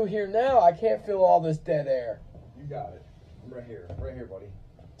supposed to do here now? I can't feel all this dead air. You got it. I'm right here, buddy.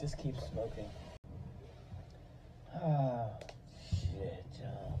 Just keep smoking. Ah, shit,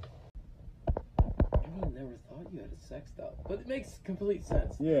 John. I really never thought you had a sex doll. But it makes complete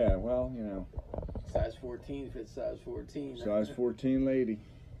sense. Yeah, well, you know, Size 14 fits size 14. size 14 lady.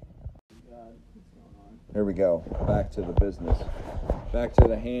 God, what's going on? Here we go. Back to the business. Back to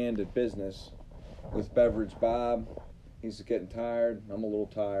the hand at business with Beverage Bob. He's getting tired. I'm a little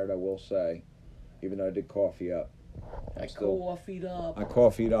tired, I will say, even though I did coffee up. I still- coffeeed up. I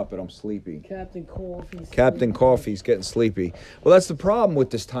coffeeed up, but I'm sleepy. Captain Coffee. Captain Coffee's getting sleepy. Well, that's the problem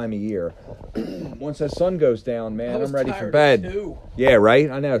with this time of year. Once that sun goes down, man, I'm ready for bed. Too. Yeah, right?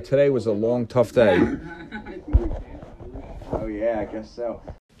 I know. Today was a long, tough day. Oh, yeah, I guess so.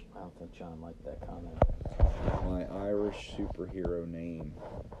 I don't think John liked that comment. My Irish superhero name.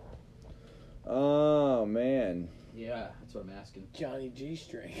 Oh, man. Yeah, that's what I'm asking. Johnny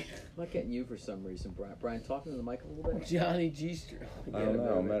G-string. I'm not getting you for some reason, Brian. Brian, talking to the mic a little bit. Johnny G-string. I don't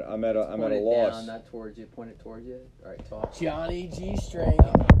know. I'm at a Point it loss. down, not towards you. Point it towards you. All right, talk. Johnny G-string. Might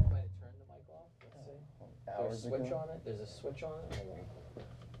have turned the mic off. Let's see. There's a Hours switch ago. on it. There's a switch on it. Hold on.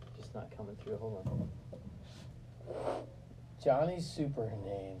 Just not coming through. Hold on. Johnny's super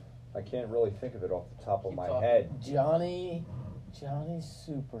name. I can't really think of it off the top of Keep my talking. head. Johnny's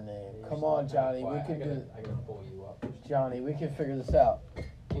super name. You're Come on, still kinda Johnny. We quiet. can do. I gotta pull you up. Johnny, we can figure this out. We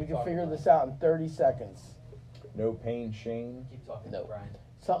can talking, figure Brian. this out in 30 seconds. No pain, shame. Keep talking, No. Brian.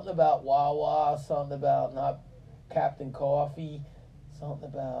 Something about Wawa. Something about not Captain Coffee. Something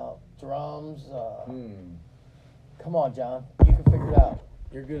about drums. Come on, John. You can figure it out.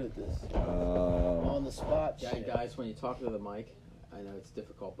 You're good at this. On the spot. Yeah, shit. guys, when you talk to the mic, I know it's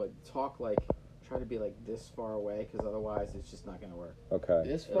difficult, but try to be like this far away, because otherwise it's just not going to work. Okay.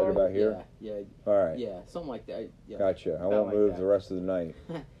 This Like far? about here? Yeah, All right. yeah, something like that. Yeah. Gotcha. I About won't like move that. the rest of the night.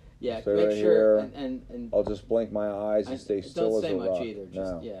 Yeah, Stay make right sure, here. and I'll just blink my eyes and stay still don't as say a much rock. either.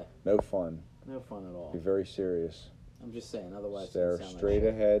 Just, No. yeah, No fun. no fun at all. Be very serious. I'm just saying, otherwise it's Stare gonna sound straight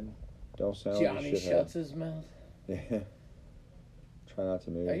like ahead. Don't sound like a Johnny shithead. shuts his mouth. Yeah. Try not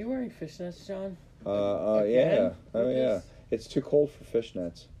to move. Are you wearing fishnets, John? Yeah. Again? Oh, With yeah. this? It's too cold for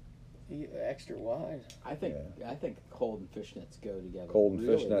fishnets. Extra wide. I think cold and fishnets go together. Cold and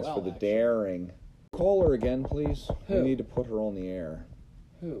really fishnets well, for the actually. daring. Call her again, please. Who? We need to put her on the air.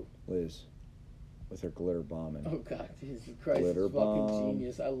 Who? Liz. With her glitter bombing. Oh God, Jesus Christ! Glitter It's fucking bomb.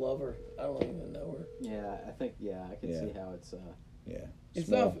 genius. I love her. I don't even know her. Yeah, I think I can see how it's. Yeah. It's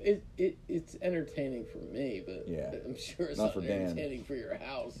Small. not. It's entertaining for me, but Yeah. I'm sure it's Not not for Dan. entertaining for your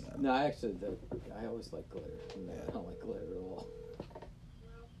house. No, I actually, I always like glitter. No, I don't like glitter at all.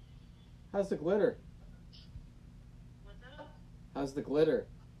 How's the glitter? How's the glitter?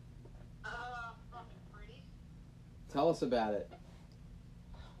 Fucking pretty. Tell us about it.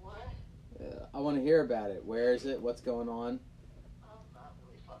 What? I want to hear about it. Where is it? What's going on? I'm not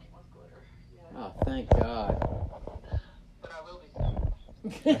really fucking with glitter. Yeah. Oh, thank God. But I will be soon.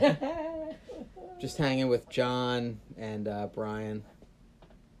 Just hanging with John and Brian.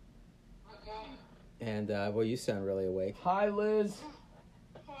 Okay. And, well, you sound really awake. Hi, Liz.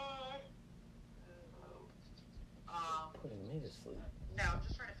 Hi. Putting me to sleep. No, I'm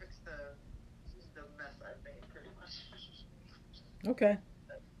just trying to fix the mess I've made, pretty much. Okay.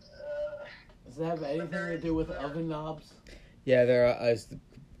 Does it have anything to do with oven knobs? Yeah, is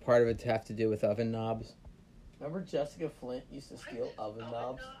part of it have to do with oven knobs. Remember Jessica Flint used to steal oven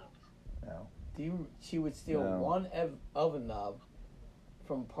knobs? No. She would steal No. one oven knob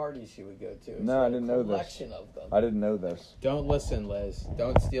from parties she would go to. No, I didn't know this. Collection of them. I didn't know this. Don't listen, Liz.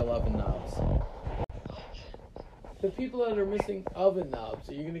 Don't steal oven knobs. The people that are missing oven knobs,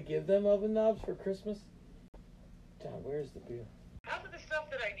 are you going to give them oven knobs for Christmas? John, where's the beer? Half of the stuff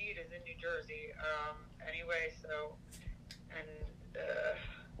that I need is in New Jersey, anyway, so, and,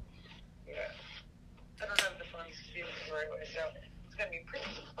 yeah, I don't have the funds to do it the right way, so it's gonna be pretty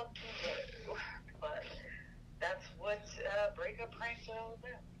fucking low, but that's what, breakup pranks are all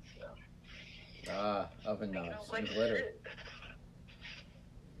about, so. Oven Making knobs it and like glitter. shit.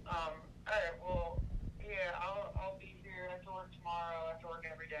 Alright, well, yeah, I'll be here after work tomorrow, after work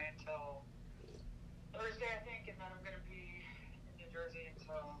every day until Thursday, I think, and then I'm gonna be in New Jersey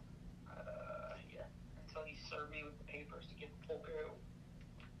until you serve me with the papers to get the full go.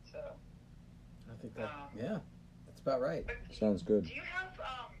 So. I think that's about right. But Sounds good. do you have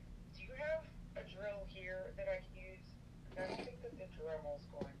a drill here that I can use? I think that the Dremel's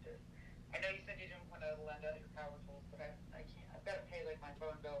going to. I know you said you didn't want to lend out your power tools, but I can't. I've got to pay like my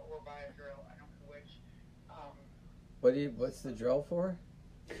phone bill or buy a drill. I don't know which. What's the drill for?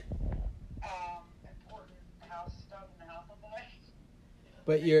 Important house stuff in the house I'm buying.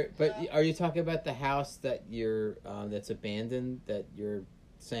 But are you talking about the house that you're that's abandoned that you're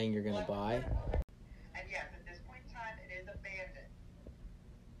saying you're gonna buy? And yes, at this point in time, it is abandoned.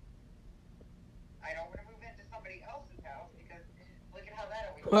 I don't want to move into somebody else's house because look at how that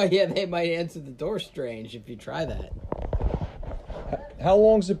always. Well, yeah, they might answer the door strange if you try that. How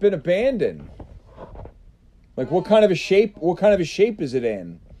long's it been abandoned? Like what kind of a shape? What kind of a shape is it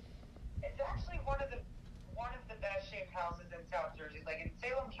in? It's actually one of the best shaped houses in South Jersey. Like in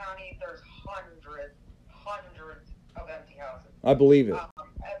Salem County, there's hundreds of empty houses. I believe it.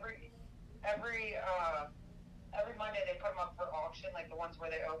 Every Monday they put them up for auction, like the ones where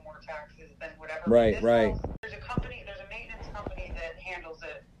they owe more taxes than whatever. Right, This right. house, there's a maintenance company that handles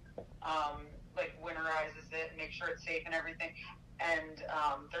it, like winterizes it and makes sure it's safe and everything. And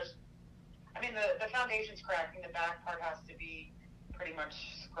the foundation's cracking. The back part has to be pretty much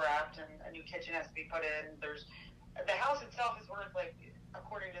scrapped, and a new kitchen has to be put in. The house itself is worth, like,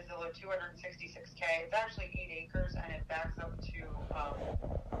 according to Zillow, $266K. It's actually 8 acres, and it backs up to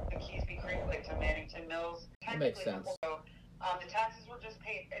the Keysby Creek, like to Mannington Mills. That makes sense. So, the taxes were just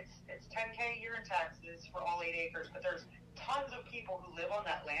paid. It's $10K a year in taxes for all 8 acres, but there's tons of people who live on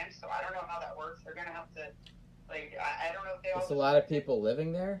that land, so I don't know how that works. They're gonna have to, like, I don't know if they all. There's a lot of people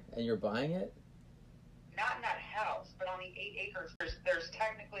living there, and you're buying it. Not in that house, but on the 8 acres, there's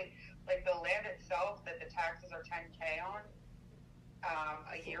technically, like, the land itself that the taxes are $10K on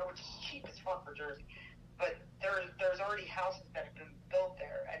a year, which is cheap as fuck for Jersey. But there's already houses that have been built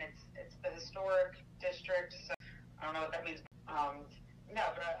there, and it's the historic district. So I don't know what that means. No,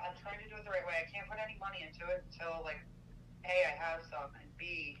 but I'm trying to do it the right way. I can't put any money into it until, like, A, I have some, and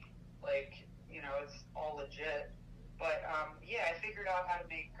B, like, you know, it's all legit. But, yeah, I figured out how to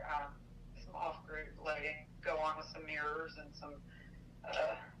make some off-grid lighting go on with some mirrors and some,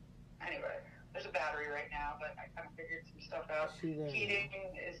 anyway, there's a battery right now, but I kind of figured some stuff out. Heating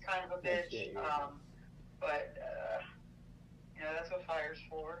is kind of a bitch, but, you know, that's what fire's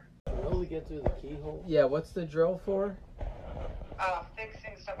for. Drill to get through the keyhole? Yeah, what's the drill for?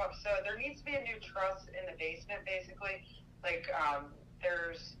 Fixing stuff up. So there needs to be a new truss in the basement, basically. Like,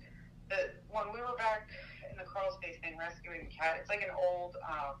 there's when we were back in the crawl space thing rescuing the cat, it's like an old,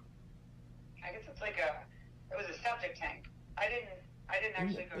 I guess it's like it was a septic tank. I didn't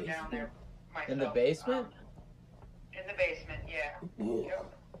actually go down there myself. In the basement? In the basement, yeah. Yep.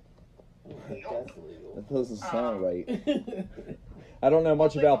 That's illegal. That doesn't sound right. I don't know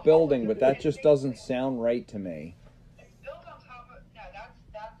much about building, but that just doesn't sound right to me.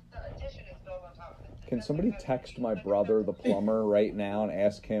 Can somebody text my brother, the plumber, right now and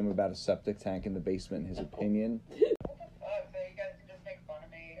ask him about a septic tank in the basement and his opinion?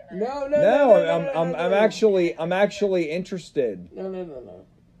 No, I'm actually interested. No.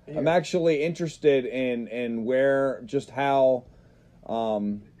 I'm actually interested in where, just how,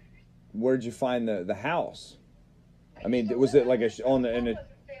 where'd you find the house? I mean, was it like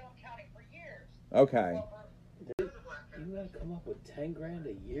okay. You gotta come up with $10,000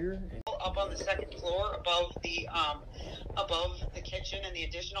 a year. Up on the second floor, above the kitchen and the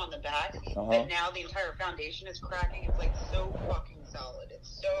addition on the back, and now the entire foundation is cracking. It's like so fucking solid.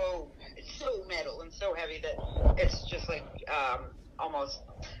 It's so metal and so heavy that it's just like almost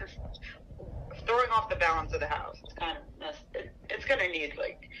throwing off the balance of the house. It's kind of it's gonna need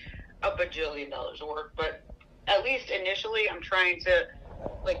like $1 bajillion of work, but at least initially, I'm trying to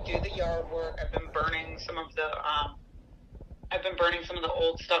like do the yard work. I've been burning some of the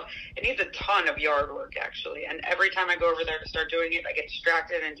old stuff. It needs a ton of yard work, actually. And every time I go over there to start doing it, I get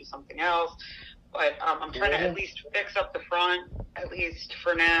distracted and do something else. But I'm trying to at least fix up the front, at least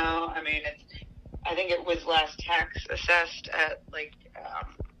for now. I mean, I think it was last tax assessed at like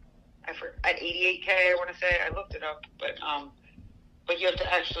at $88K. I want to say. I looked it up, but you have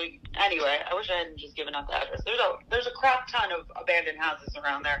to actually. Anyway, I wish I hadn't just given out the address. There's a crap ton of abandoned houses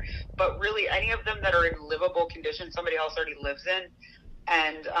around there, but really any of them that are in livable condition, somebody else already lives in,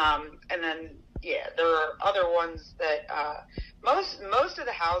 and then yeah, there are other ones that most of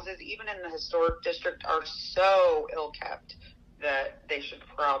the houses, even in the historic district, are so ill kept that they should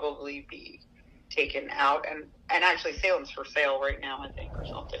probably be taken out. And actually, Salem's for sale right now, I think, or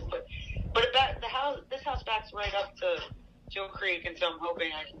something. But this house backs right up to Joe Creek, and so I'm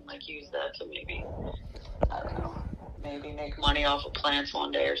hoping I can like use that to maybe, I don't know, maybe make money off of plants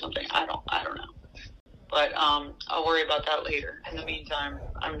one day or something. I don't know. But I'll worry about that later. In the meantime,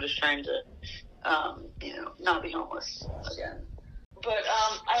 I'm just trying to not be homeless again. But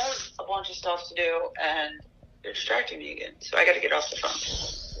I have a bunch of stuff to do, and they're distracting me again, so I got to get off the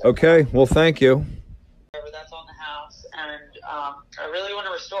phone. Okay, well, thank you. That's on the house, and I really want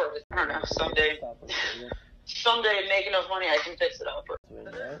to restore it. I don't know, someday make enough money I can fix it up.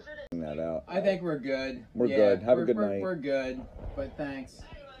 That out. I think we're good. We're good. Have a good night. We're good, but thanks.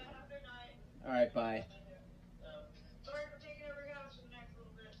 All right, bye. Sorry for taking every house for the next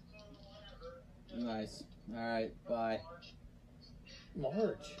little bit. Nice. All right, bye.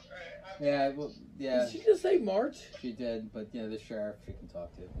 March. Yeah, well, yeah. Did she just say March? She did, but the sheriff she can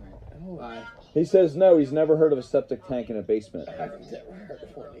talk to. Right. Oh. Bye. He says no. He's never heard of a septic tank in a basement. I've never heard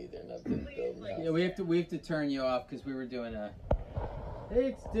of one either. And I've been building houses. Yeah, we have to turn you off because we were doing a.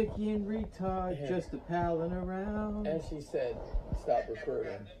 It's Dickie and retard, just a palling around. And she said, "Stop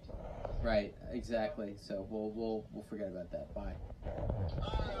recording." Right, exactly. So we'll forget about that. Bye.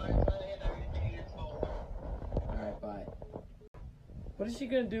 All right, bye. What is she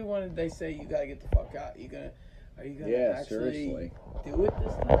gonna do when they say you gotta get the fuck out? Are you gonna actually seriously. do it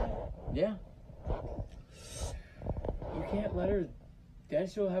this time? Yeah. You can't let her. Then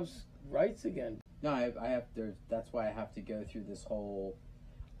she'll have rights again. No, I have to. That's why I have to go through this whole.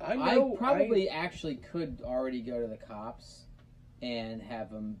 I know. I probably actually could already go to the cops and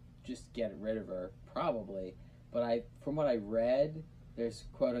have them just get rid of her, probably. But from what I read, there's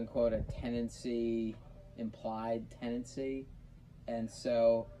quote unquote a tenancy, implied tenancy, and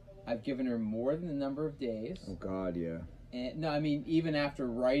so I've given her more than the number of days. Oh God, yeah. And no, I mean even after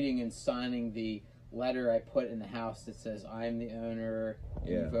writing and signing the letter I put in the house that says I'm the owner,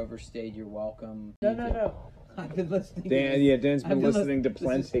 you've overstayed your welcome. No. I've been listening. Dan's been listening to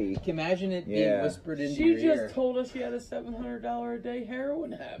plenty. Imagine it being whispered into your ear. She just told us she had a $700 a day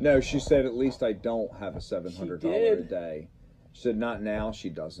heroin habit. No, she said at least I don't have a $700 a day. She said not now. She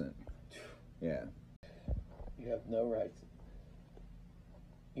doesn't. Yeah. You have no rights.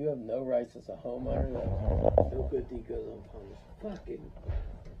 You have no rights as a homeowner. No good deed goes unpunished. Fucking.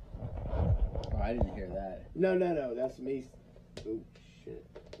 Oh, I didn't hear that. No. That's me. Oh shit.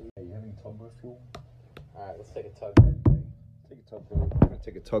 Are you having tugboat fuel? All right, let's take a tugboat break. Take a tugboat. We're gonna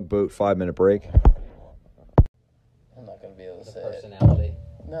take a tugboat 5-minute break. I'm not gonna be able to The say personality.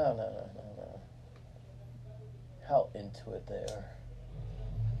 it. No. How into it they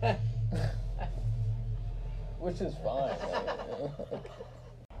are. Which is fine.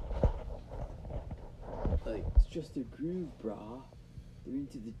 Like, it's just a groove, brah. They're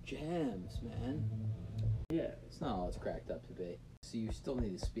into the jams, man. Yeah. It's not all it's cracked up to be. So you still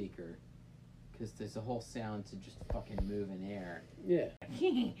need a speaker, because there's a whole sound to just fucking move in air. Yeah.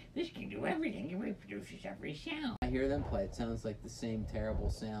 This can do everything. It reproduces every sound. I hear them play. It sounds like the same terrible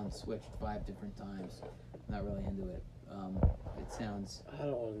sound switched 5 different times. Not really into it. It sounds. I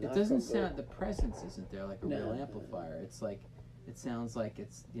don't want to. It doesn't sound. The presence isn't there like a real No. amplifier. It's like. It sounds like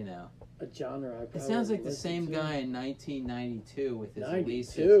it's, you know. a genre. I It sounds like the listen same to. guy in 1992 with his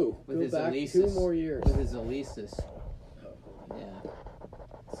 92. Alesis. With Go his back Alesis. 2 more years. With his Alesis. Yeah.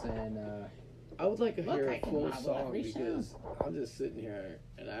 Saying, I would like to Look, hear I a can full model song every because I'm just sitting here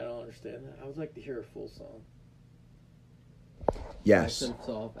and I don't understand that. I would like to hear a full song. Yes. I could have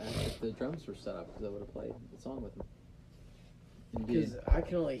solved if the drums were set up, because I would have played the song with him. Because I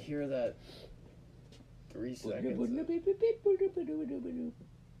can only hear that 3 seconds.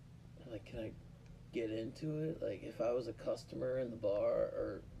 Like, can I get into it? Like, if I was a customer in the bar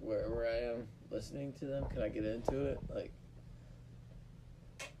or wherever I am listening to them, can I get into it? Like,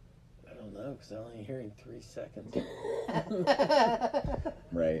 I don't know, because I'm only hearing 3 seconds.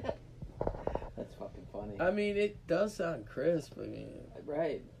 Right. That's fucking funny. I mean, it does sound crisp. I mean,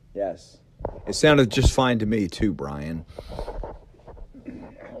 Right. Yes. It sounded just fine to me too, Brian.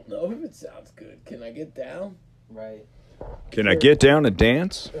 I don't know if it sounds good. Can I get down? Right. Can I get down and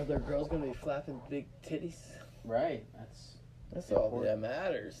dance? Are there girls gonna be flapping big titties? Right. That's all that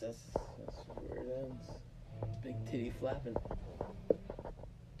matters. That's where it ends. Big titty flapping.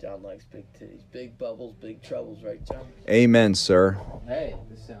 John likes big titties. Big bubbles, big troubles, right, John? Amen, sir. Hey,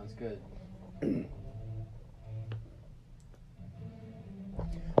 this sounds good.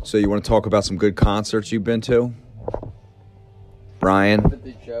 So you want to talk about some good concerts you've been to? Brian? With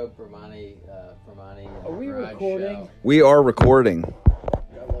the Joe Bramani Are we garage recording? show. We are recording.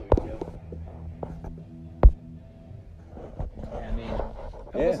 I love you, Joe. I mean,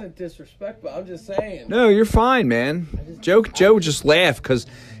 I Yeah. wasn't disrespectful. I'm just saying. No, you're fine, man. Joe would just laugh because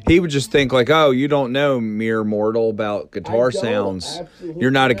he would just think like, oh, you don't know, mere mortal, about guitar I don't, sounds. absolutely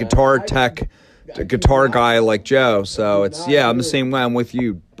You're not a not. guitar I- tech, I a guitar do guy not- like Joe. So it's, not yeah, I'm the do it. same way. I'm with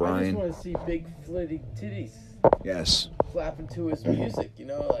you, I just Brian. want to see big flitty titties Yes. flapping to his music, you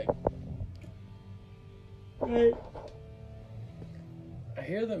know, like. Right. I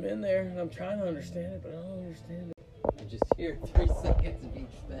hear them in there, and I'm trying to understand it, but I don't understand it. I just hear 3 seconds of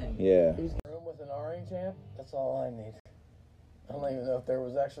each thing. Yeah. Who's in the room with an orange amp? That's all I need. I don't even know if there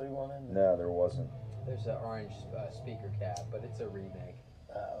was actually one in there. No, there wasn't. There's an orange speaker cap, but it's a remake.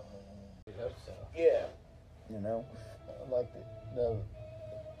 We hope so. Yeah. You know? I like the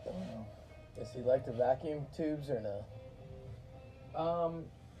does he like the vacuum tubes or no?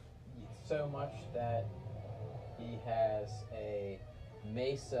 So much that he has a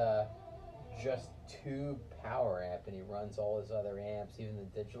Mesa just tube power amp, and he runs all his other amps, even the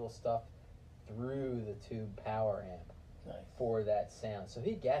digital stuff, through the tube power amp Nice. for that sound. So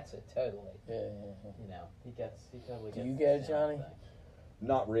he gets it totally. Yeah. You know, he totally Do gets you the get it, sound Johnny? thing.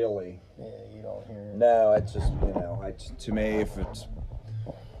 Not really. Yeah, you don't hear it. No, it's just, you know, to me, if it's,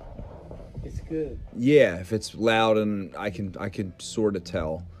 It's good. yeah, if it's loud and I can sort of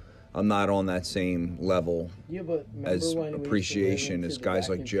tell. I'm not on that same level Yeah, but remember as when we used to appreciation live as into guys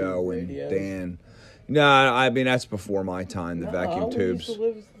the like vacuum Joe tube and radios? Dan. No, I mean, that's before my time, the No, vacuum we tubes. used to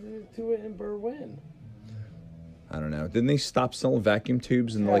live to it in Berwyn. I don't know. Didn't they stop selling vacuum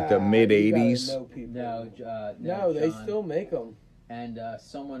tubes in like the Ah, mid you gotta 80s? know people. No, they John. still make them. And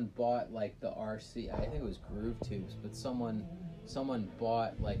someone bought like the RC. I think it was Groove Tubes, but someone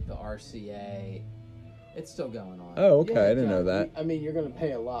bought like the RCA. It's still going on. Oh, okay. I didn't know that. I mean, you're gonna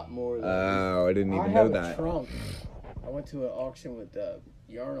pay a lot more. Than Oh, I didn't I even have know a that. trunk. I went to an auction with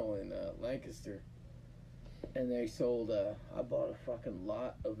Yarnell in Lancaster, and they sold. I bought a fucking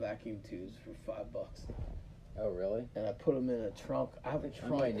lot of vacuum tubes for $5, Oh, really? and I put them in a trunk. I have a I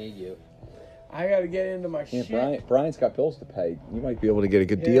trunk. might need you. I gotta get into my Yeah, shit. Brian's got bills to pay. You might be able to get a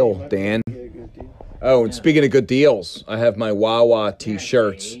good Yeah, deal, you might be Dan. able to get a good deal. Oh, and speaking of good deals, I have my Wawa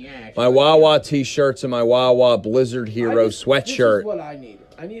t-shirts. My Wawa t-shirts and my Wawa Blizzard Hero This is sweatshirt. what I need.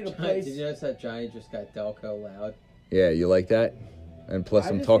 I need a Did place. you notice that Johnny just got Delco loud? Yeah, you like that? And plus,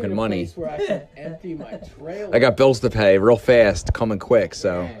 I'm talking money. Place where I can empty my trailer. I got bills to pay real fast, coming quick,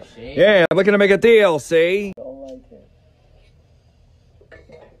 so. Yeah, see? Yeah, I'm looking to make a deal, see? Don't like him.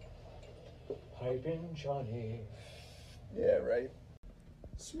 Piping Johnny. Yeah, right.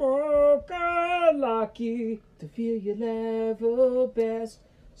 Smoke a lucky to feel your level best.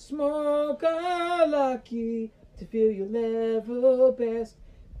 Smoke a lucky to feel your level best.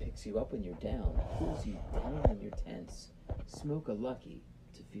 Picks you up when you're down, pulls you down when you're tense. Smoke a lucky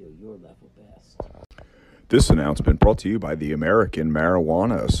to feel your level best. This announcement brought to you by the American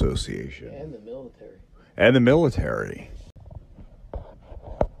Marijuana Association. And the military. And the military.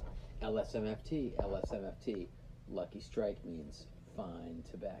 LSMFT, LSMFT. Lucky Strike means fine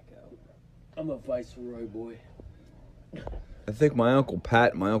tobacco. I'm a Viceroy boy. I think my Uncle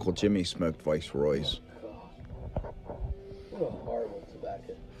Pat and my Uncle Jimmy smoked Viceroys. God. What a horrible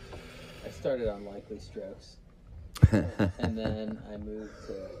tobacco. I started on Likely Strokes. And then I moved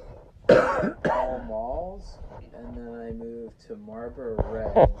to Pall Malls. And then I moved to Marlboro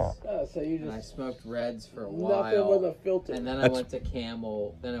Reds. Oh, so you And I just smoked Reds for a nothing while. with a filter. And then I went to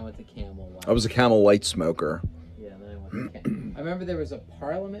Camel. Then I went to Camel Light. I was a Camel Light smoker. Yeah, and then I went to Camel. I remember there was a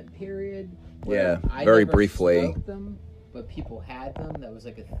Parliament period. Where Yeah, I very never briefly. smoked them, but people had them. That was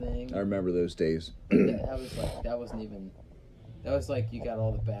like a thing. I remember those days. That was like that wasn't even. That was like you got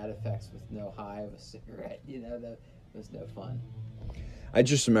all the bad effects with no high of a cigarette. You know that was no fun. I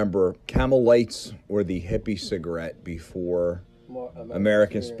just remember Camel Lights were the hippie cigarette before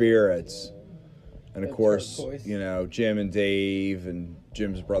American Spirits. And of And course, turquoise. you know, Jim and Dave and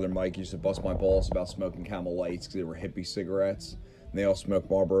Jim's brother Mike used to bust my balls about smoking Camel Lights because they were hippie cigarettes. And they all smoked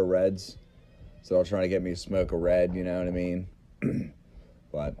Marlboro Reds. So they were trying to get me to smoke a red, you know what I mean?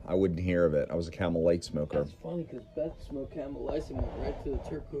 But I wouldn't hear of it. I was a Camel Light smoker. That's funny because Beth smoked Camel Lights and went right to the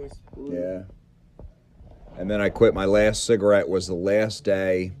turquoise blue. Yeah. And then I quit. My last cigarette was the last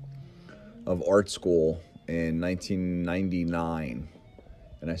day of art school in 1999.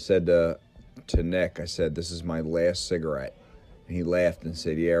 And I said to Nick, I said, this is my last cigarette. And he laughed and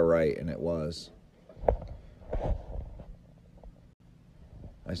said, yeah, right. And it was.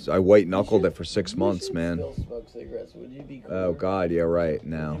 I white-knuckled it for 6 months, You should man. Still smoke cigarettes. Would you be cooler? Oh, God, yeah, right,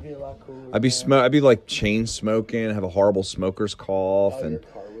 now. Would you be a lot cooler? I'd be like chain smoking, have a horrible smoker's cough, Oh, and your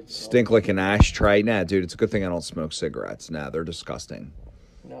car would smell. stink like an ashtray. Nah, dude, it's a good thing I don't smoke cigarettes. Nah, they're disgusting.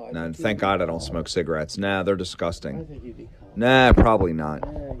 No, I Nah, think thank you'd God be I don't calm. smoke cigarettes. Nah, they're I disgusting. think you'd be calm. Nah, probably not.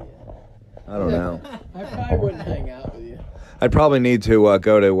 Yeah. I don't know. I probably wouldn't hang out with you. I'd probably need to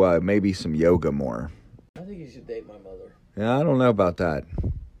go to maybe some yoga more. I think you should date my mother. Yeah, I don't know about that.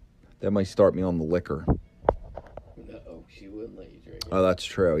 That might start me on the liquor. No, she wouldn't let you drink it. Oh, that's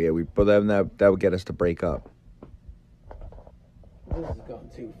true. Yeah, but then that would get us to break up. This has gone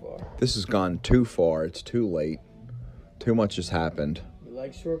too far. This has gone too far. It's too late. Too much has happened. You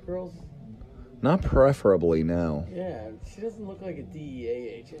like short girls? Not preferably, no. Yeah, she doesn't look like a DEA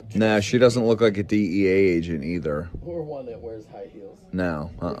agent. Nah, she doesn't look like a DEA agent either. Or one that wears high heels.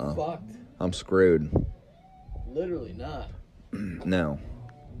 No, You're fucked. I'm screwed. Literally not. No.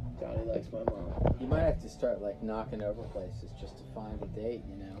 Johnny likes my mom. You might have to start like knocking over places just to find a date.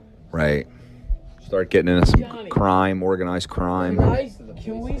 You know. Right. Start getting into some Johnny. crime, organized crime.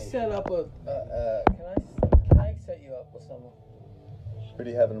 Can we set up a? Can I set you up with someone? Who do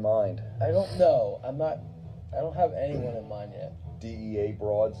you have in mind? I don't know. I don't have anyone in mind yet.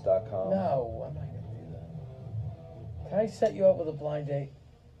 DEAbroads.com. No, I'm not gonna do that. Can I set you up with a blind date?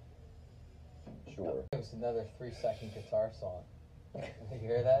 Sure. It was another 3-second guitar song. Did you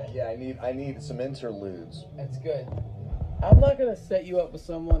hear that? Yeah, I need some interludes. That's good. I'm not gonna set you up with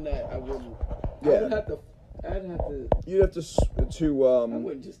someone that I wouldn't. Yeah. I'd have to. You'd have to I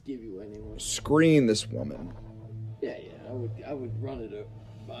wouldn't just give you anyone. screen this woman. Yeah. I would run it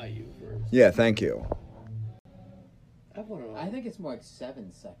by you first. Yeah, thank you. I want to. I think it's more like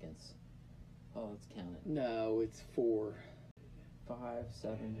 7 seconds. Oh, let's count it. No, it's 4. 5,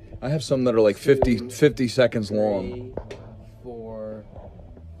 7. I have some that are like 50 seconds long. 3, 4,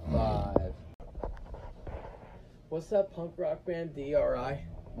 5. What's that punk rock band? DRI.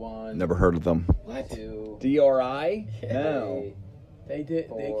 1. Never heard of them. What? 2. DRI? No. They did.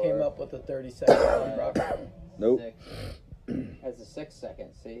 They 4, came up with a 30-second punk rock band. Nope. 6. Has a 6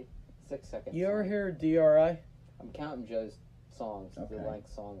 second. See, 6 seconds. You ever hear DRI? I'm counting Joe's songs. The Okay.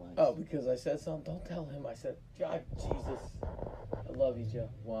 length song length. Oh, because I said something. Don't tell him. I said, God, Jesus, I love you, Joe.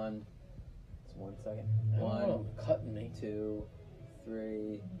 1. It's 1 second. I don't want 1, him cutting me. 2,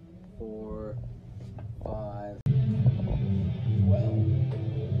 3, 4.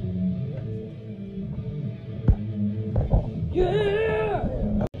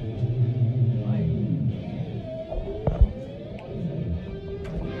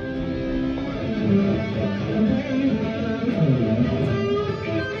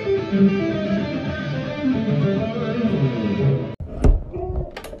 Dog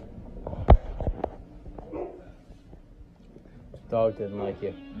didn't like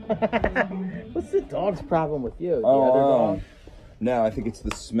you. What's the dog's problem with you? The other dog? No, I think it's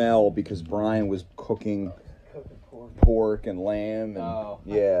the smell because Brian was cooking pork and lamb, and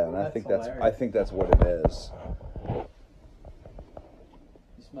yeah, and I think that's what it is.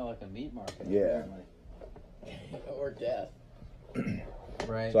 You smell like a meat market. Yeah. Or death.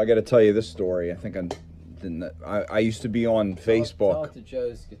 Right. So I got to tell you this story. I think I used to be on Facebook. Tell it to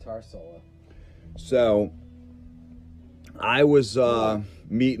Joe's guitar solo. So I was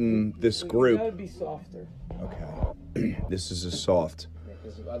meeting this group. You gotta be softer. Okay. This is a soft. Yeah,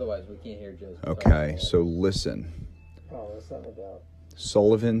 because otherwise we can't hear Joe's guitar Okay, solo. so listen. Oh, what's that about?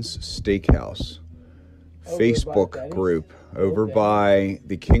 Sullivan's Steakhouse Over Facebook by Denny's? group over Denny's? by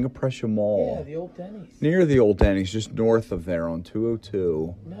the King of Prussia Mall. Yeah, the old Denny's. Near the old Denny's, just north of there on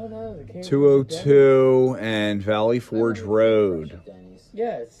 202. No, the King 202 and Valley Forge Road.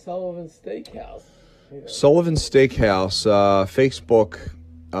 Yeah, it's Sullivan's Steakhouse. Sullivan's Steakhouse, Facebook,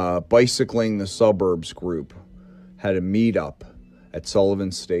 Bicycling the Suburbs group had a meetup at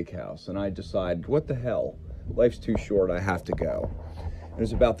Sullivan's Steakhouse, and I decided, what the hell? Life's too short, I have to go. It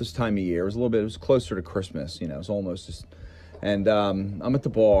was about this time of year. It was closer to Christmas, you know, it was almost just, and I'm at the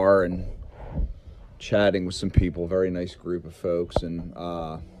bar and chatting with some people, very nice group of folks, and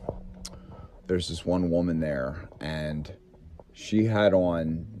there's this one woman there, and she had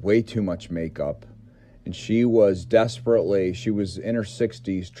on way too much makeup, and she was in her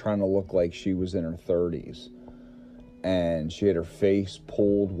 60s trying to look like she was in her 30s. And she had her face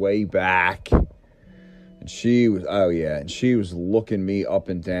pulled way back. And she was looking me up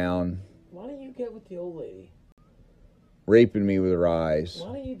and down. Why don't you get with the old lady? Raping me with her eyes.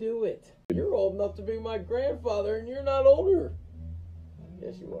 Why don't you do it? You're old enough to be my grandfather, and you're not older.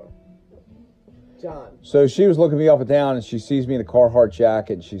 Yes, you are. John. So she was looking me up and down, and she sees me in the Carhartt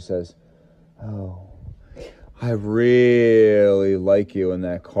jacket, and she says, "Oh, I really like you in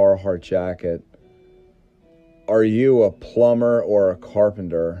that Carhartt jacket. Are you a plumber or a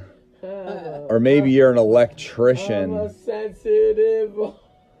carpenter? Or maybe you're an electrician." I'm a sensitive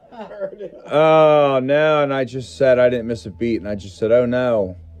heart. Oh, no. And I just said, I didn't miss a beat. And I just said, oh,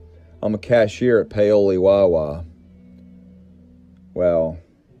 no. I'm a cashier at Paoli Wawa. Well,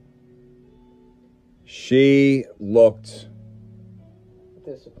 she looked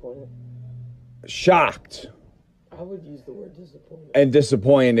Disappointed. shocked. I would use the word disappointed. And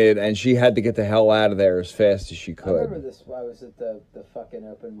disappointed, and she had to get the hell out of there as fast as she I could. remember this. I was at the fucking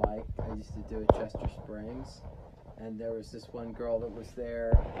open mic I used to do at Chester Springs, and there was this one girl that was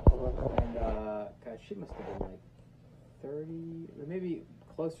there, and God, she must have been like 30, or maybe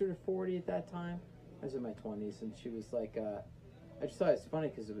closer to 40 at that time. I was in my 20s, and she was like, I just thought it was funny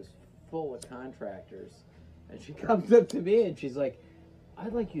because it was full of contractors, and she comes up to me and she's like,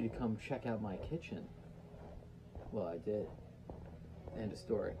 "I'd like you to come check out my kitchen." Well, I did. End of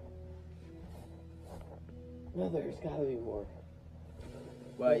story. No, there's got to be more.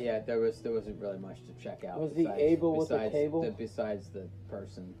 Well, yeah, there wasn't really much to check out. Was he able with the table? Besides the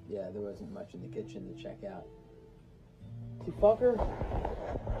person, yeah, there wasn't much in the kitchen to check out. Did you fuck her?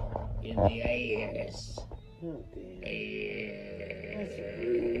 In the ass. Oh, damn. That's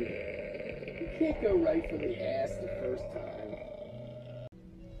rude. You can't go right for the ass the first time.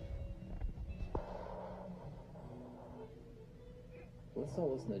 Let's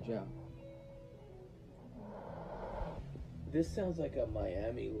all listen to Joe. This sounds like a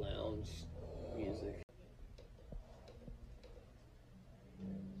Miami lounge music.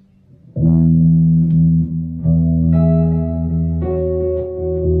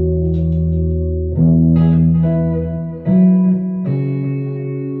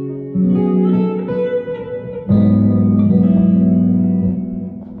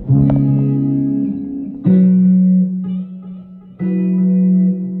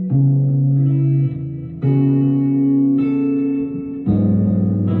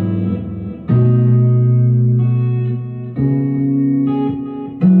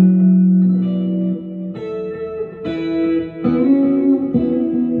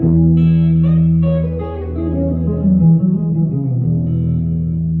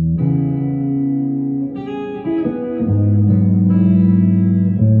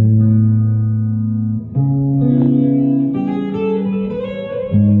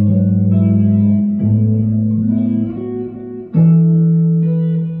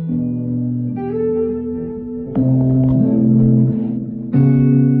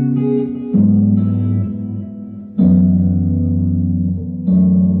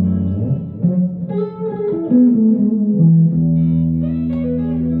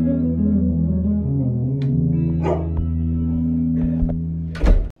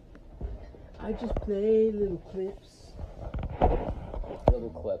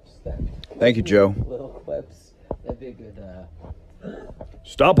 clips. Thank you, Joe. Little clips. That'd be a good.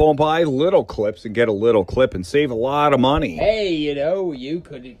 Stop on by Little Clips and get a little clip and save a lot of money. Hey, you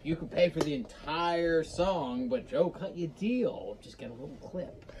could pay for the entire song, but Joe cut you a deal. Just get a little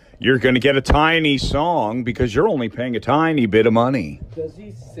clip. You're going to get a tiny song because you're only paying a tiny bit of money. Does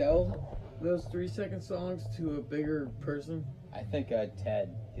he sell those 3-second songs to a bigger person? I think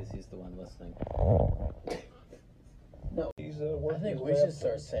Ted, because he's the one listening. No. I think we should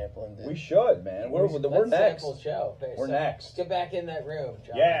start sampling, dude. We should, man. We're next. Show. We're next. Get back in that room,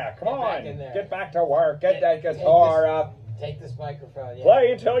 John. Yeah, come on. Back in there. Get back to work. Get that guitar up. Take this microphone. Yeah.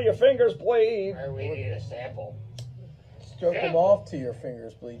 Play until your fingers bleed. We need a sample. Stroke them off to your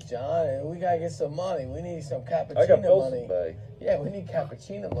fingers, bleed, John. And we gotta get some money. We need some I got cappuccino bills money. to pay. Yeah, we need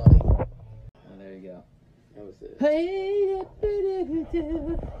cappuccino money. Oh, there you go. That was it.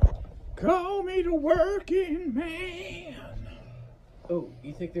 Call me the working man. Oh,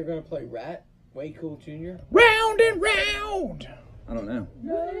 you think they're gonna play Rat? Way Cool Jr.? Round and round. I don't know.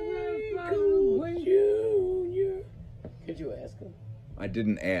 Way Cool Jr. Could you ask him? I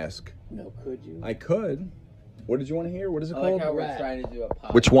didn't ask. No, could you? I could. What did you want to hear? What is it I called? like how we're Rat. trying to do a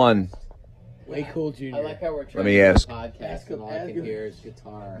podcast. Which one? Way Cool Jr. I like how we're trying Let me to ask. do a podcast Ask him, and all I ask can him. hear is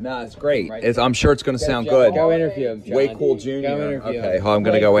guitar. No, it's great. Right. I'm sure it's going to sound good. Go interview him, John. Way Cool Jr. Go interview Okay, him. I'm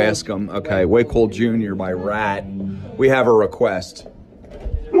going to go ask him. Okay, Way Cool Jr. by Rat. We have a request.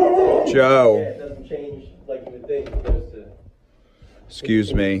 Joe. It doesn't change like you would think. It goes to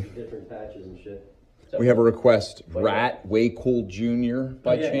Excuse me. different patches and shit. We have a request. Rat, Way Cool Jr.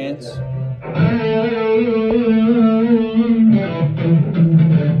 by chance?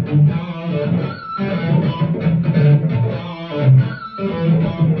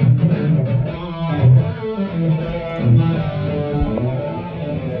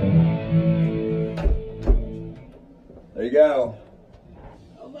 There you go.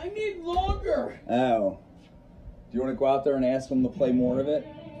 Oh, I need longer. Oh. Do you want to go out there and ask him to play more of it?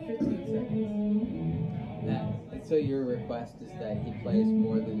 15 seconds. So your request is that he plays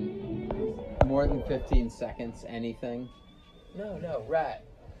more than 15 seconds, anything? No, Rat.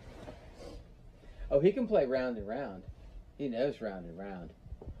 Oh, he can play round and round. He knows round and round.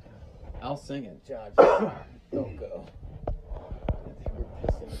 I'll sing it. John, just don't go. I think we're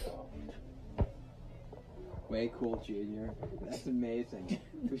pissing him off. Way Cool Jr. That's amazing.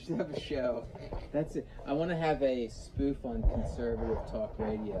 We should have a show. That's it. I want to have a spoof on conservative talk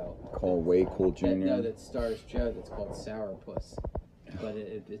radio. Called Way Cool Jr. That stars Joe. That's called Sourpuss. But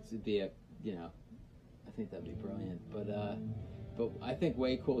it'd be a, I think that'd be brilliant. But I think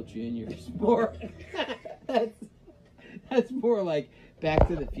Way Cool Jr. is more. that's more like Back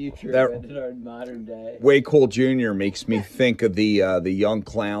to the Future in our modern day. Way Cool Jr. makes me think of the young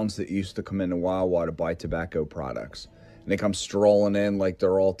clowns that used to come into Wawa to buy tobacco products. And they come strolling in like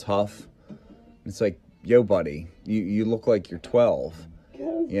they're all tough. It's like, yo, buddy, you look like you're 12,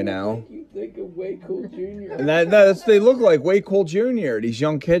 you know? You think of Way Cool Jr. And they look like Way Cool Jr. These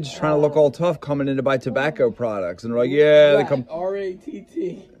young kids trying to look all tough coming in to buy tobacco products. And they're like, yeah, they come.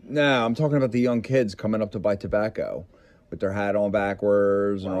 R-A-T-T. No, I'm talking about the young kids coming up to buy tobacco with their hat on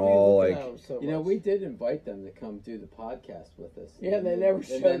backwards and all like. We did invite them to come do the podcast with us. Yeah, they never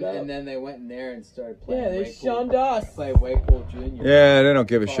showed up. And then they went in there and started playing. Yeah, they shunned us. Play Way Cool Jr. Yeah, they don't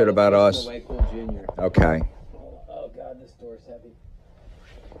give a shit about us. Way Cool Jr. Okay. Oh God, this door's heavy.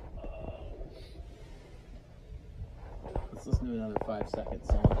 Let's listen to another 5-second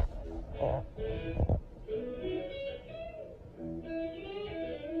song.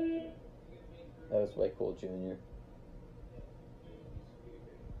 That was Way Cool Jr.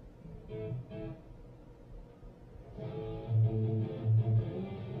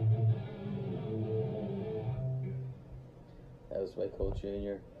 That was Way Cool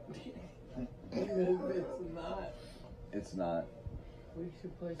Jr. It's not. It's not. We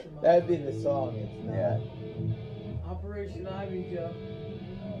should play some. That'd be the song. It's not. Yeah. Operation Ivy, Joe.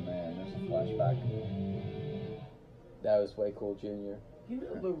 Oh man, there's a flashback. That was Way Cool Jr. You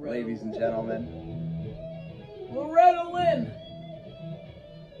know Loretta. Ladies and gentlemen. Loretta Lynn.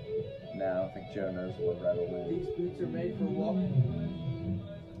 No, I don't think Joe knows Loretta Lynn. These boots are made for walking.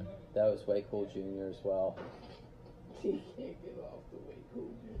 That was Way Cool Jr. as well. He can't get off the Way Cool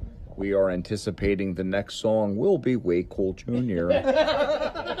Jr. We are anticipating the next song will be Way Cool Jr.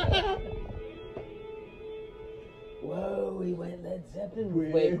 Whoa, he went Led Zeppelin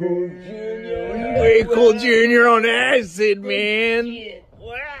with Way Cool Jr. Way Cool Jr. on acid, man.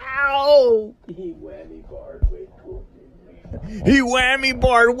 Wow. He whammy barred Way Cool Jr. He whammy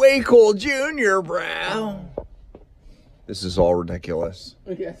barred Way Cool Jr., bro. This is all ridiculous.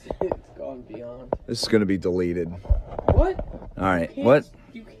 Yes, it's gone beyond. This is going to be deleted. What? All right. What?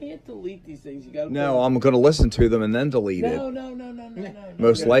 You can't can't delete these things. You got to. No, I'm going to listen to them and then delete it. No.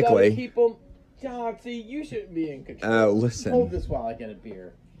 Most You likely. gotta keep them. John, see, you shouldn't be in control. Oh, Hold listen. this while I get a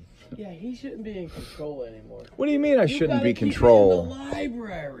beer. Yeah, he shouldn't be in control anymore. What do you mean I shouldn't be Keep it in control? the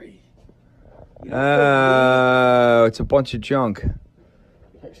library. Oh, it's a bunch of junk.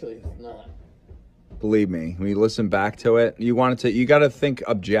 Actually, it's not. Believe me, when you listen back to it, you got to think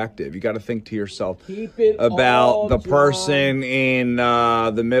objective. You got to think to yourself Keep it about all, the John. person in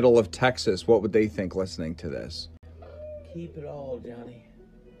the middle of Texas. What would they think listening to this? Keep it all, Johnny.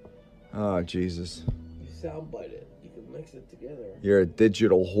 Oh, Jesus. You soundbite it. You can mix it together. You're a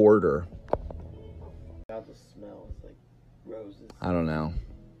digital hoarder. About the smell, it's like roses. I don't know.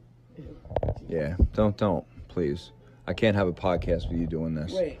 Yeah, don't, please. I can't have a podcast with you doing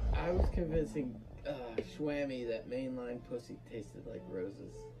this. Wait, I was convincing Schwammy that mainline pussy tasted like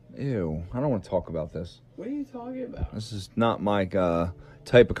roses. Ew, I don't want to talk about this. What are you talking about? This is not my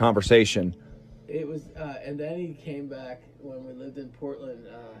type of conversation. It was, and then he came back when we lived in Portland.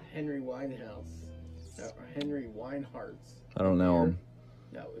 Henry Weinhardt's. I don't know him.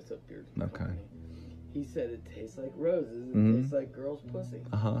 No, it's a beer Okay. company. He said it tastes like roses. It Mhm. tastes like girl's pussy.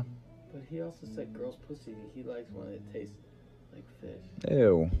 Uh-huh. But he also said girl's pussy. He likes when it tastes like fish.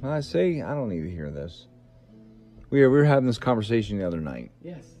 Ew. See, I don't need to hear this. We were having this conversation the other night.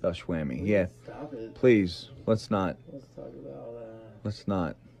 Yes. About Schwammy. We Yeah. can Stop it. Please, let's not. Let's talk about Let's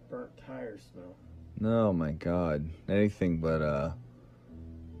not. burnt tire smell. No, my God. Anything but,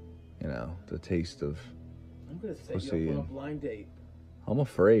 the taste of... I'm gonna set Pussy you up on a and- blind date. I'm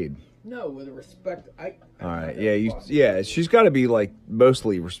afraid. No, with respect. I All right. I- Yeah, she's got to be, like,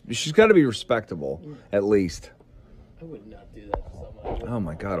 mostly... she's got to be respectable, at least. I would not do that to someone. Oh,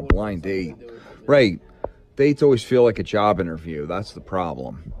 my God, a I wouldn't blind want date. someone to do it to me. Right. Dates always feel like a job interview. That's the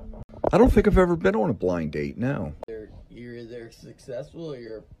problem. I don't think I've ever been on a blind date, no. You're either successful or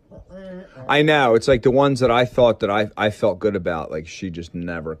you're. I know. It's like the ones that I thought that I felt good about. Like, she just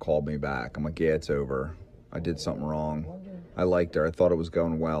never called me back. I'm like, yeah, it's over. I did something wrong. I liked her. I thought it was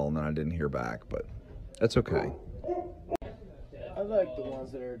going well, and then I didn't hear back. But that's okay. I like the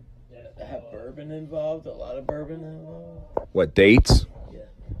ones that have bourbon involved. A lot of bourbon involved. What, dates? Yeah.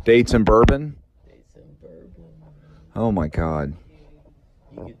 Dates and bourbon? Dates and bourbon. Oh, my God.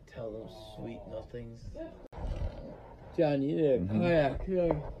 You could tell them sweet nothings. John, you need a kayak.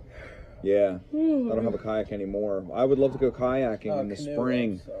 Yeah. I don't have a kayak anymore. I would love to go kayaking in the canoe,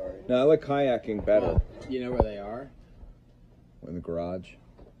 spring. I'm sorry. No, I like kayaking better. You know where they are? In the garage?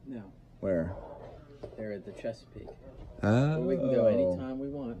 No. Where? They're at the Chesapeake. Oh. We can go anytime we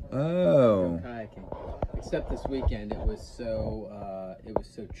want. Oh. Go kayaking. Except this weekend, it was so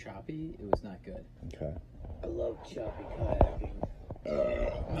choppy. It was not good. Okay. I love choppy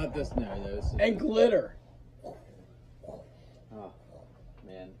kayaking. Not this, no. Those. And glitter. Oh,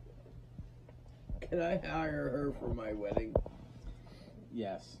 man. Can I hire her for my wedding?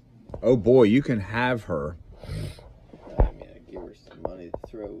 Yes. Oh, boy, you can have her. I mean, I give her some money to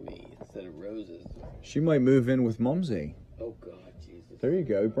throw me instead of roses. She might move in with Mumsy. Oh, God, Jesus. There you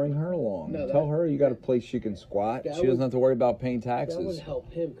go. Bring her along. No, Tell that- her you got a place she can squat. that She doesn't would- have to worry about paying That would taxes. help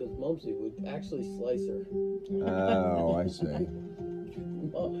him because Mumsy would actually slice her. Oh, I see.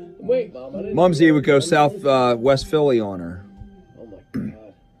 Oh, wait, Mom, I didn't. Mumsy would go south West Philly on her, Oh, my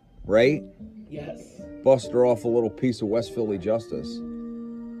God. right? Yes. Bust her off a little piece of West Philly justice.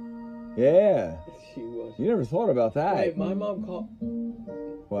 Yeah. She was. You never thought about that. Hey, my mom called.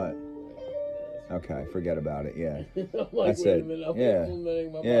 What? Okay, forget about it. Yeah. I'm like, That's wait it. a minute, I'm Yeah.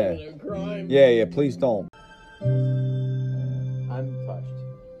 implementing my Yeah. mom in a crime. Yeah, please don't. I'm touched.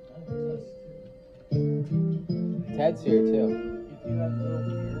 Ted's here, too.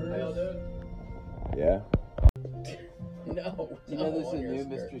 Yeah. No. You know there's a new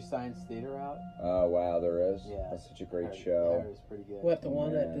Mystery Science Theater out? Oh, wow, there is. Yeah. That's such a great Heard show. it was pretty good. What, the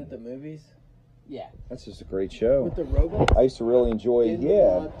one that did the movies? Yeah. That's just a great show. With the robots? I used to really enjoy it. In the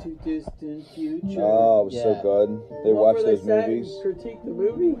Yeah. not too distant future. Oh, it was so Yeah. good. They The one watched where those sat and movies. Critique the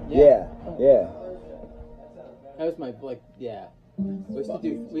movie? Yeah. Yeah. That was my, yeah. We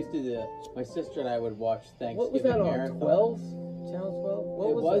used to do my sister and I would watch Thanksgiving What was that on? marathon. 12? Channel 12? What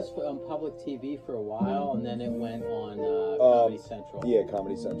It was that? on public TV for a while, and then it went on Comedy Central. Yeah,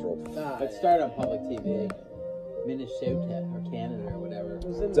 Comedy Central. It started on public TV. Minnesota or Canada or whatever. It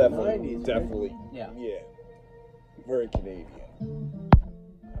was in Definitely. the 90s. Definitely. Yeah. Yeah. Very Canadian.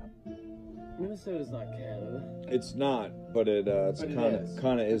 Minnesota's not Canada. It's not, but it's But it is.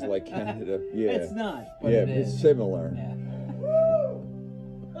 kind of is like Canada. Yeah. It's not, but yeah, it but is. it's similar. Yeah.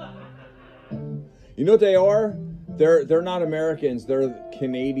 You know what they are? They're not Americans. They're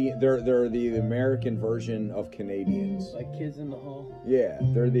Canadian. They're the American version of Canadians. Like Kids in the Hall. Yeah,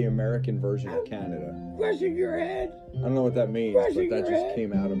 they're the American version of Canada. Brushing your head. I don't know what that means, but that just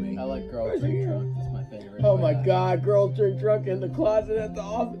came out of me. I like Girls Drink Drunk. That's my favorite. Oh my God, Girls Drink Drunk in the closet at the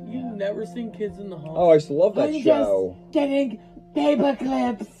office. You've never seen Kids in the Hall? Oh, I used to love that I'm show. just getting paper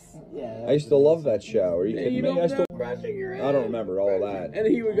clips. Yeah. I used to love that show. Are you kidding You me? don't I still. know crushing your head. I don't remember all that. And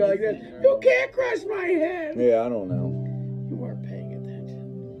he would go like this. You can't crush my head. Yeah, I don't know. You weren't paying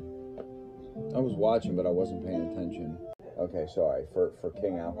attention. I was watching, but I wasn't paying attention. Okay, sorry for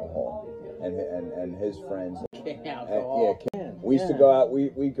King Alcohol and his friends. King Alcohol. We used to go out.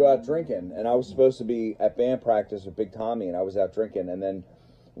 We go out drinking, and I was supposed to be at band practice with Big Tommy, and I was out drinking, and then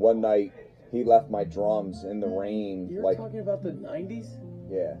one night he left my drums in the rain. You're talking about the 90s?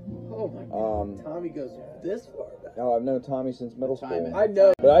 Yeah. Oh my God. Tommy goes this far back. No, I've known Tommy since middle school. I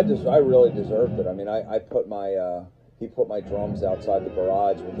know. But I really deserved it. I mean, I put my he put my drums outside the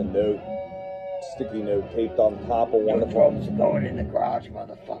garage with a note, sticky note taped on top of one of them. Drums are going in the garage,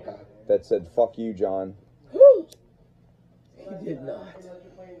 motherfucker. That said, "Fuck you, John." He did not.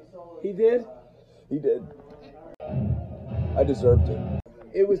 He did? He did. I deserved it.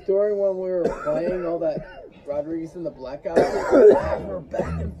 It was during when we were playing all that Rodriguez and the Black Guys. We were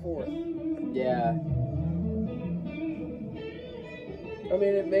back and forth. Yeah. I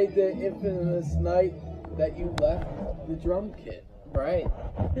mean, it made the infamous night that you left the drum kit. Right.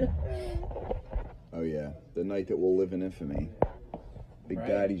 Oh yeah, the night that will live in infamy. Big Right.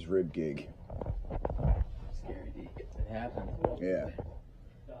 Daddy's rib gig. Scary D. It happened. Yeah.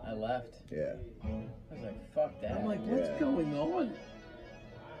 I left. Yeah. I was like, fuck that. I'm like, what's going on?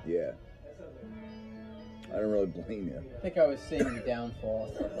 Yeah. I don't really blame you. I think I was seeing the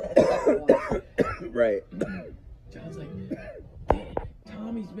downfall. Right. John's like,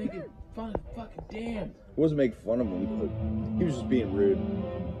 Tommy's making fun of fucking Dan. I wasn't making fun of him, but he was just being rude.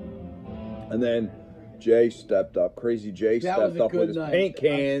 And then Jay stepped up. Crazy Jay That was stepped a up good with his night. paint I'm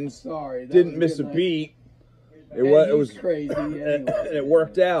cans. sorry. That Didn't was miss a good night. beat. And It was he's crazy anyway. and it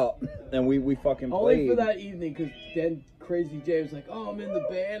worked out. And we fucking Only played. for that evening, because then Crazy Jay was like, "Oh, I'm in the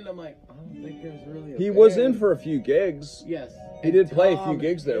band." I'm like, "I don't think there's really a He band." was in for a few gigs. Yes. He And did play a few Tom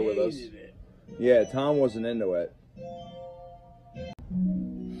gigs there with us. hated it. Yeah, Tom wasn't into it.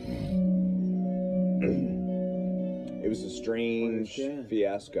 It was a strange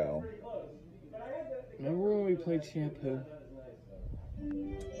fiasco. Remember when we played Shampoo?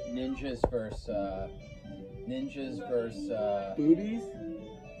 Ninjas versus Boobies?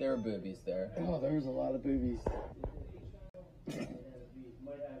 there were boobies there. Oh, there was a lot of boobies.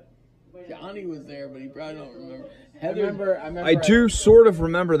 Johnny was there, but he probably don't remember. Heather, I remember I do sort of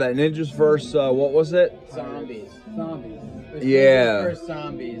remember that Ninjas versus what was it? zombies. Zombies. It was Yeah. Ninjas versus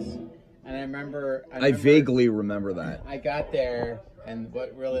zombies. And I remember I vaguely remember that. I got there, and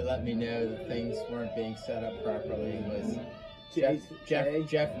what really let me know that things weren't being set up properly was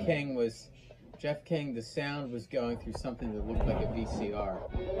Jeff King, the sound was going through something that looked like a VCR.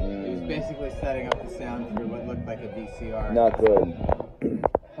 He was basically setting up the sound through what looked like a VCR. Not good.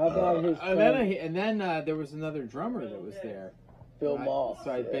 How about his friend, And then there was another drummer that was there. Phil Moss?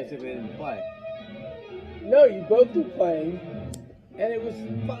 So I basically didn't play. No, you both were playing, and it was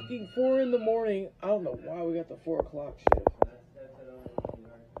fucking 4 in the morning. I don't know why we got the 4 o'clock shift.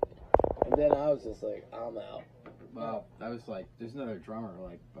 And then I was just like, I'm out. Well, I was like, there's another drummer.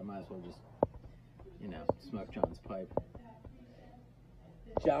 Like, I might as well just, smoke John's pipe.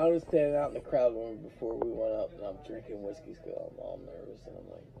 John was standing out in the crowd before we went up, and I'm drinking whiskey because I'm all nervous, and I'm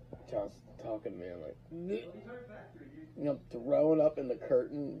like, John's talking to me, I'm like, I'm throwing up in the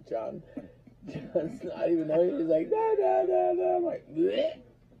curtain. John's not even know. He's like, no. I'm like, bleh.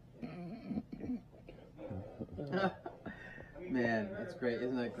 Man, that's great.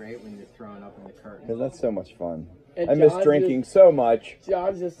 Isn't that great when you're throwing up in the curtain? Because that's so much fun. And I miss John's drinking so much.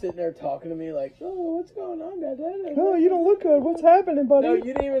 John's just sitting there talking to me like, oh, what's going on? Oh, you don't look good. What's happening, buddy? No, you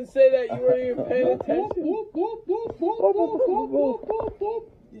didn't even say that. You weren't even paying attention.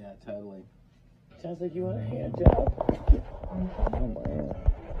 Yeah, totally. John's like, you want a hand job?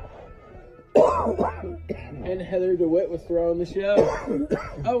 Oh, And Heather DeWitt was throwing the show.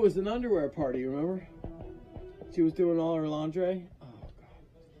 Oh, it was an underwear party, remember? She was doing all her lingerie. Oh, God.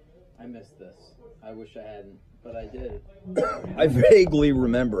 I missed this. I wish I hadn't, but I did. I vaguely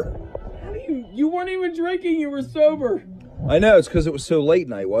remember. How do you weren't even drinking, you were sober. I know, it's because it was so late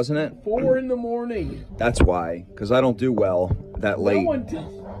night, wasn't it? 4 in the morning. That's why. Because I don't do well that late. No one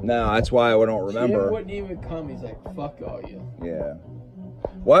does. No, that's why I don't Jim remember. wouldn't even come. He's like, fuck all you. Yeah.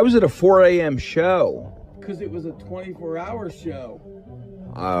 Why was it a 4 a.m. show? Because it was a 24-hour show.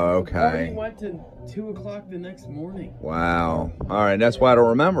 Oh, The party okay. went to 2 o'clock the next morning. Wow. All right, that's why I don't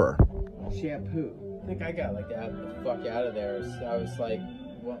remember. Shampoo. I think I got like the fuck out of there. I was like,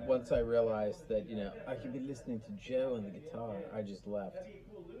 once I realized that, you know, I could be listening to Joe and the guitar, I just left.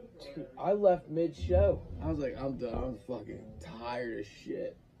 Dude, I left mid-show. I was like, I'm done. I'm fucking tired of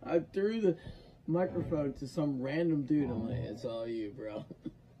shit. I threw the microphone to some random dude. I'm like, it's all you, bro.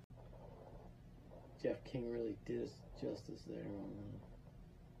 Jeff King really did us justice there.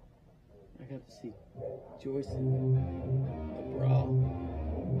 I got to see Joyce in the bra.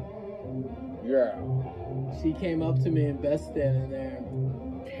 Yeah. She came up to me and Beth standing there,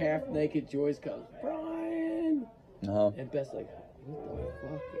 half naked. Joyce comes, Brian, Uh-huh. and Beth's like, what the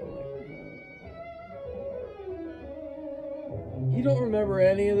fuck? I'm like, you don't remember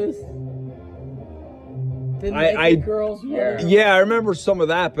any of this? The naked girls. Yeah, I remember some of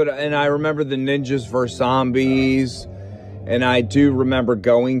that, and I remember the Ninjas vs. Zombies, and I do remember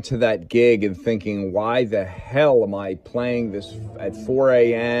going to that gig and thinking, why the hell am I playing this at 4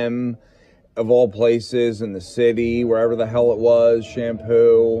 a.m. of all places in the city, wherever the hell it was,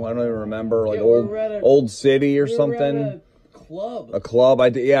 Shampoo, I don't even remember, like old City or something. Club. A club, I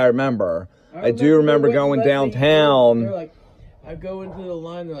remember. I do remember going downtown. They're like, I go into the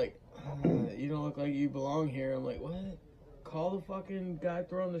line, they're like, you don't look like you belong here. I'm like, what? Call the fucking guy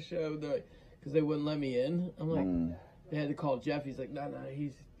throwing the show. They're like, because they wouldn't let me in. I'm like, they had to call Jeff. He's like, no,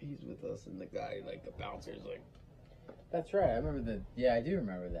 he's with us. And the guy, like, the bouncer's like, That's right. I remember I do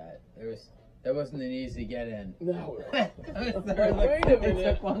remember that. That wasn't an easy get in. no. They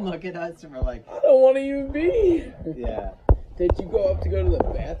took one look at us and we're like, I don't want to even be here. yeah. Did you go up to go to the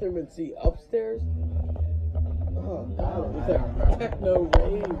bathroom and see upstairs? Oh, God. It was like techno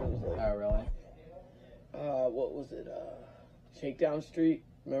rave. Oh, really? What was it? Shakedown Street.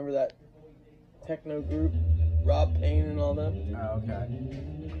 Remember that techno group? Rob Payne and all them? Oh, okay.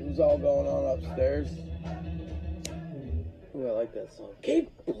 It was all going on upstairs. Ooh, I like that song.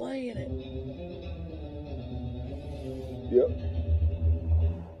 Keep playing it. Yep.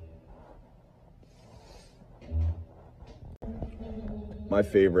 My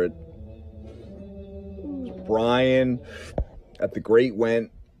favorite was Brian at the Great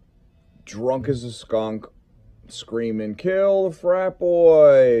Went, drunk as a skunk, screaming, kill the frat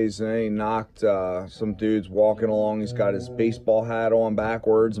boys. And then he knocked some dudes walking along. He's got his baseball hat on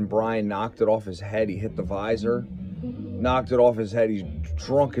backwards, and Brian knocked it off his head. He hit the visor, knocked it off his head. He's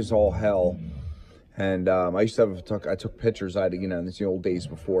drunk as all hell. And I used to I took pictures. I had, this the old days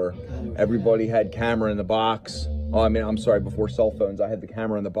before everybody had camera in the box. Oh, I'm sorry, before cell phones, I had the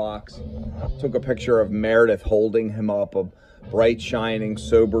camera in the box. Took a picture of Meredith holding him up, a bright, shining,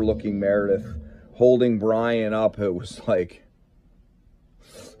 sober-looking Meredith holding Brian up. It was like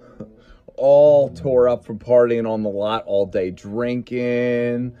all tore up from partying on the lot all day,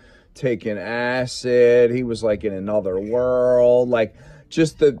 drinking, taking acid. He was like in another world, like.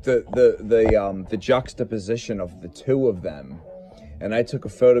 Just the juxtaposition of the two of them. And I took a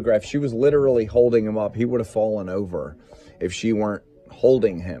photograph. She was literally holding him up. He would have fallen over if she weren't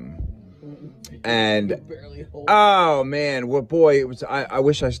holding him. And oh man, what boy, it was. I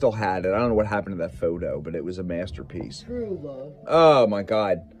wish I still had it. I don't know what happened to that photo, but it was a masterpiece. True love. Oh my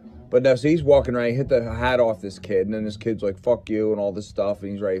God. But no, so he's walking around, he hit the hat off this kid, and then this kid's like, fuck you, and all this stuff,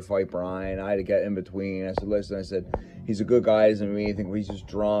 and he's ready to fight Brian. I had to get in between. I said, listen, he's a good guy, he doesn't mean anything, he's just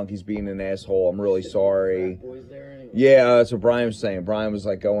drunk, he's being an asshole, I'm really sorry. Yeah, that's what Brian was saying. Brian was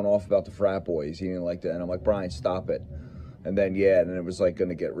like going off about the frat boys, he didn't like that, and I'm like, Brian, stop it. And then, and it was like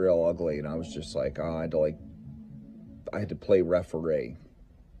gonna get real ugly, and I was just like, I had to play referee.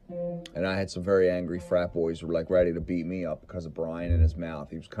 And I had some very angry frat boys who were like ready to beat me up because of Brian and his mouth.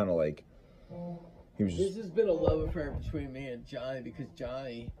 He was kind of like, This has been a love affair between me and Johnny because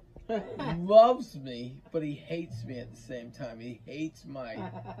Johnny loves me, but he hates me at the same time. He hates my.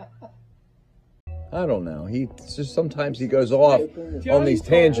 I don't know. He just sometimes he goes off on these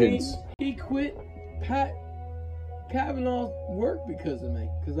tangents. He quit Pat Kavanaugh's work because of me,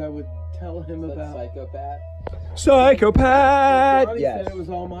 because I would tell him about Psychopath. Johnny Yes. said it was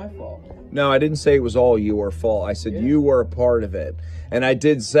all my fault. No, I didn't say it was all your fault. I said you were a part of it. And I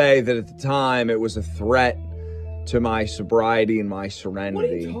did say that at the time it was a threat to my sobriety and my serenity. What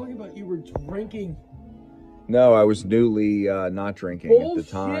are you talking about? You were drinking. No, I was newly not drinking at the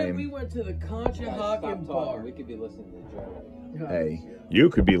time. We went to the Conshohocken bar. We could be listening to Joe. Hey, you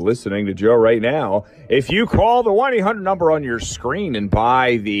could be listening to Joe right now if you call the 1-800 number on your screen and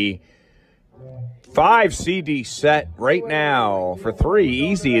buy the 5 CD set right now for 3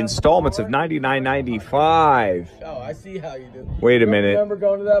 easy installments of $99.95. Oh, I see how you do. Wait a minute. Remember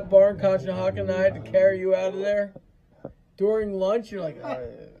going to that bar in Conshohocken and I had to carry you out of there? During lunch, you're like,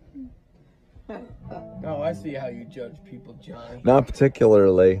 oh, I see how you judge people, Johnny. Not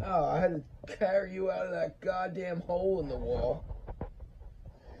particularly. Oh, I had to carry you out of that goddamn hole in the wall.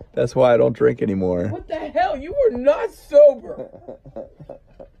 That's why I don't drink anymore. What the hell? You were not sober.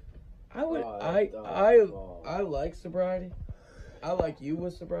 I would. I like sobriety. I like you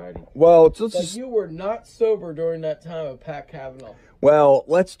with sobriety. Well, But you were not sober during that time of Pat Kavanaugh. Well,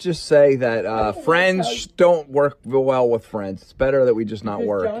 let's just say that friends don't work well with friends. It's better that we just not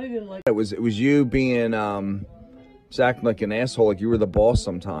work. Johnny didn't like. It was you being acting like an asshole, like you were the boss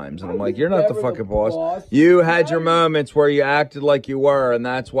sometimes, and I'm like, you're not the fucking boss. You had your moments where you acted like you were, and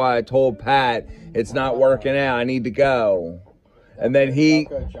that's why I told Pat it's not working out. I need to go. And then he,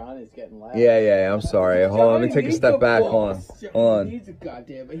 Johnny's getting loud. yeah, I'm sorry. Hold on, let me take a step back. Hold on. He's a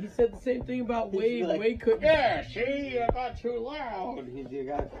goddamn. But he said the same thing about Wade. Wade couldn't. Yeah, see, I got too loud. You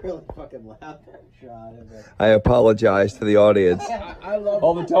got really fucking loud there, John. I apologize to the audience. I love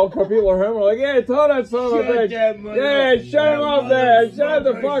all the telco people are home. We're like, yeah, tell that son of a bitch. Yeah, shut him up there. Shut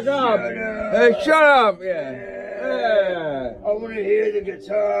the fuck up. Hey, shut up. Yeah. I want to hear the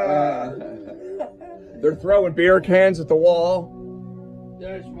guitar. They're throwing beer cans at the wall.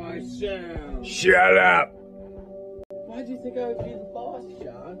 That's my sound. Shut up. Why'd you think I would be the boss,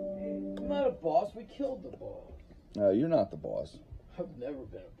 John? I'm not a boss. We killed the boss. No, you're not the boss. I've never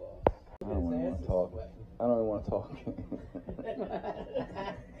been a boss. I don't really want to talk. I don't really want to talk.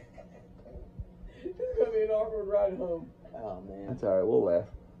 It's gonna be an awkward ride home. Oh man. That's all right. We'll laugh.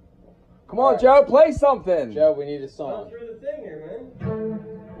 Come on, Joe. Play something. Joe, we need a song. Through the thing here, man.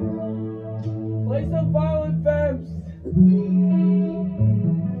 Play some Violent Femmes.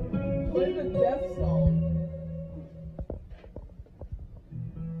 Play the death song.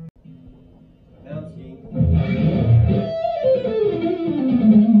 Now, Ski.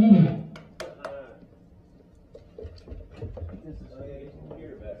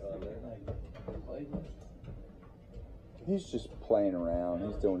 He's just playing around.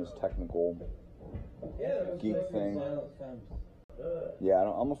 He's doing his technical geek thing. Yeah,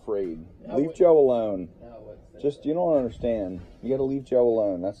 I'm afraid. Leave Joe alone. Just, you don't understand. You got to leave Joe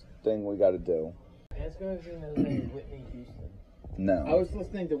alone. That's the thing we got to do. Ask him if he knows Whitney Houston. No. I was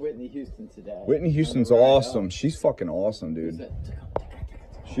listening to Whitney Houston today. Whitney Houston's awesome. She's fucking awesome, dude.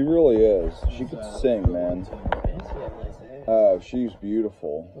 She really is. She could sing, man. Oh, she's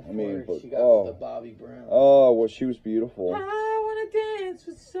beautiful. I mean, but, she got the Bobby Brown. Oh, well, she was beautiful. I want to dance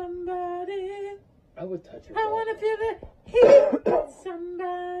with somebody. I would touch her. I want to feel the heat with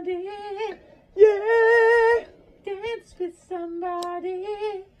somebody. Yeah. Dance with somebody.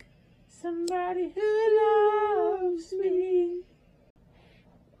 Somebody who loves me.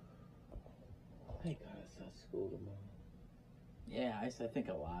 Thank God it's not school tomorrow. Yeah, I think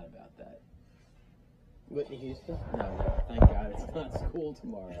a lot about that. Whitney Houston? No, thank God it's not school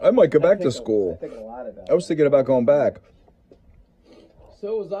tomorrow. I might go back to school. I think a lot about I was thinking about going back.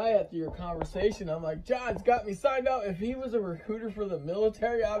 So was I after your conversation. I'm like, John's got me signed up. If he was a recruiter for the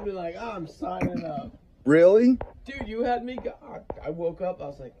military, I'd be like, I'm signing up. Really? Dude, you had me go. I woke up, I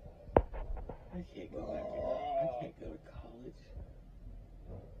was like, I can't go back. I can't go to college.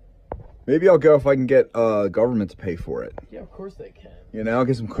 Maybe I'll go if I can get government to pay for it. Yeah, of course they can. You know,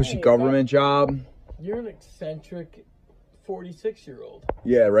 get some cushy government job. You're an eccentric 46-year-old.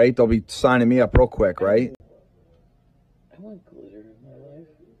 Yeah, right? They'll be signing me up real quick, right? I want glitter in my life.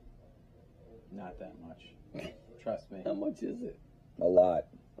 Not that much. Trust me. How much is it? A lot.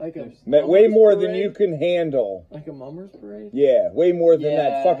 Like a Way more parade? than you can handle. Like a mummers parade? Yeah, way more than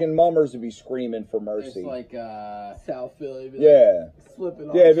that Yeah. fucking mummers would be screaming for mercy. It's like South Philly. Be Yeah. Like, slipping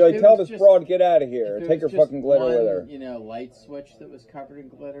off. Yeah, be like, If tell it was this just- broad, get out of here. if it Take her was just fucking glitter with her. You know, light switch that was covered in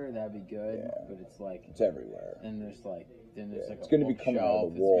glitter, that'd be good. Yeah. But it's like, It's everywhere. and there's like It's gonna be coming out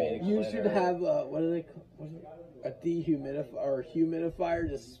of the wall. You should have what do they call a dehumidifier or a humidifier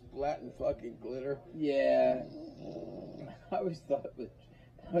just splatting fucking glitter. Yeah. I always thought that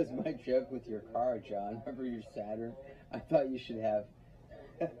was my joke with your car, John. Remember your Saturn? I thought you should have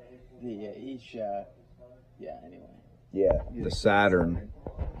the each. Yeah. Anyway. Yeah, the Saturn.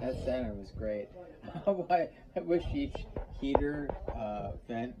 That Saturn was great. I wish each heater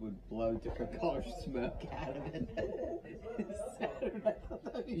vent would blow different color smoke out of it. Saturn, I thought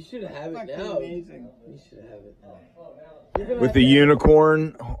that'd be You should have it fucking now. amazing. You should have it now. With the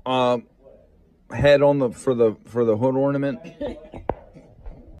unicorn head on for the hood ornament.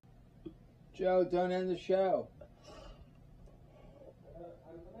 Joe, don't end the show.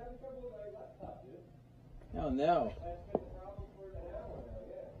 Oh no.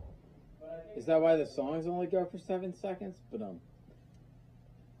 Is that why the songs only go for 7 seconds? But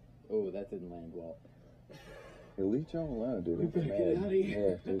oh, that didn't land well. Hey, leave Joe alone, dude. We better get out of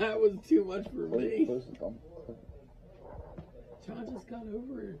here. Yeah, dude. That was too much for me. Close the thumb. John just got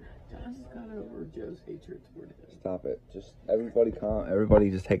over Joe's hatred toward him. Stop it. Just everybody calm. Everybody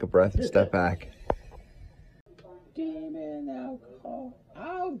just take a breath and step back. Demon alcohol,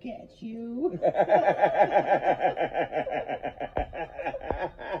 I'll get you.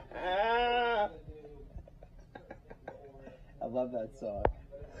 I love that song.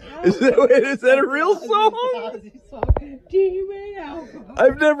 Is that a real song? Demon alcohol.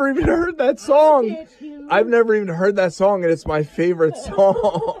 I've never even heard that song. I've never even heard that song, and it's my favorite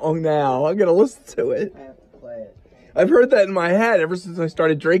song now. I'm gonna listen to it. I have to play it. I've heard that in my head ever since I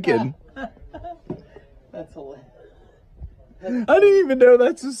started drinking. That's hilarious. I didn't even know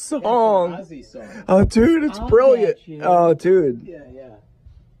that's a song. It's an Ozzy song. Oh, dude, it's I'll brilliant. get you. Oh, dude. Yeah, yeah.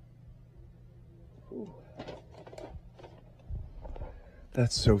 Ooh.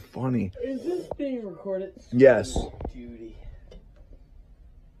 That's so funny. Is this being recorded? Yes. Judy.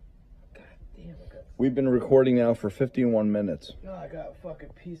 God damn it. We've been recording now for 51 minutes. Oh, I got a fucking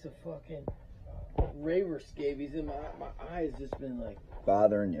piece of fucking raver scabies in my eyes. Just been like,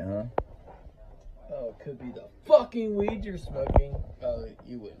 Bothering you, huh? oh, it could be the fucking weed you're smoking. Oh,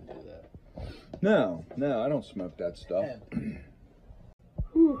 you wouldn't do that. No, I don't smoke that stuff.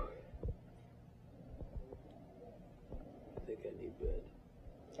 Whew. I think I need bed.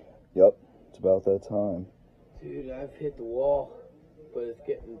 Yep, it's about that time. Dude, I've hit the wall, but it's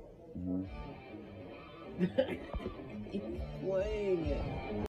getting... Mm-hmm. He's playing it.